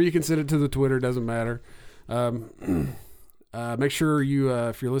 Or you can send it to the Twitter, doesn't matter. Make sure you,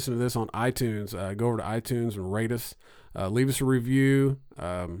 if you're listening to this on iTunes, go over to iTunes and rate us. Leave us a review.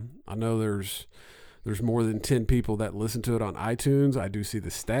 I know there's more than 10 people that listen to it on iTunes. I do see the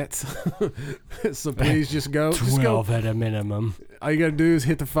stats. So please just go. 12 at a minimum. All you got to do is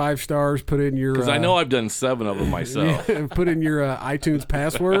hit the 5 stars, put in your... Because I know I've done 7 of them myself. put in your iTunes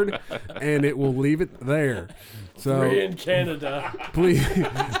password, and it will leave it there. So in Canada. please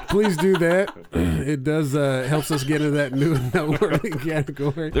do that. It does helps us get into that new noteworthy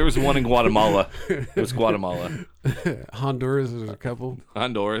category. There was one in Guatemala. It was Guatemala. Honduras is a couple.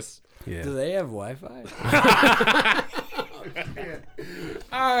 Honduras. Yeah. Do they have Wi-Fi?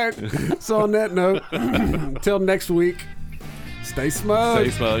 All right. So on that note, until next week, stay smug. Stay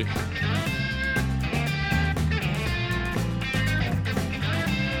smug.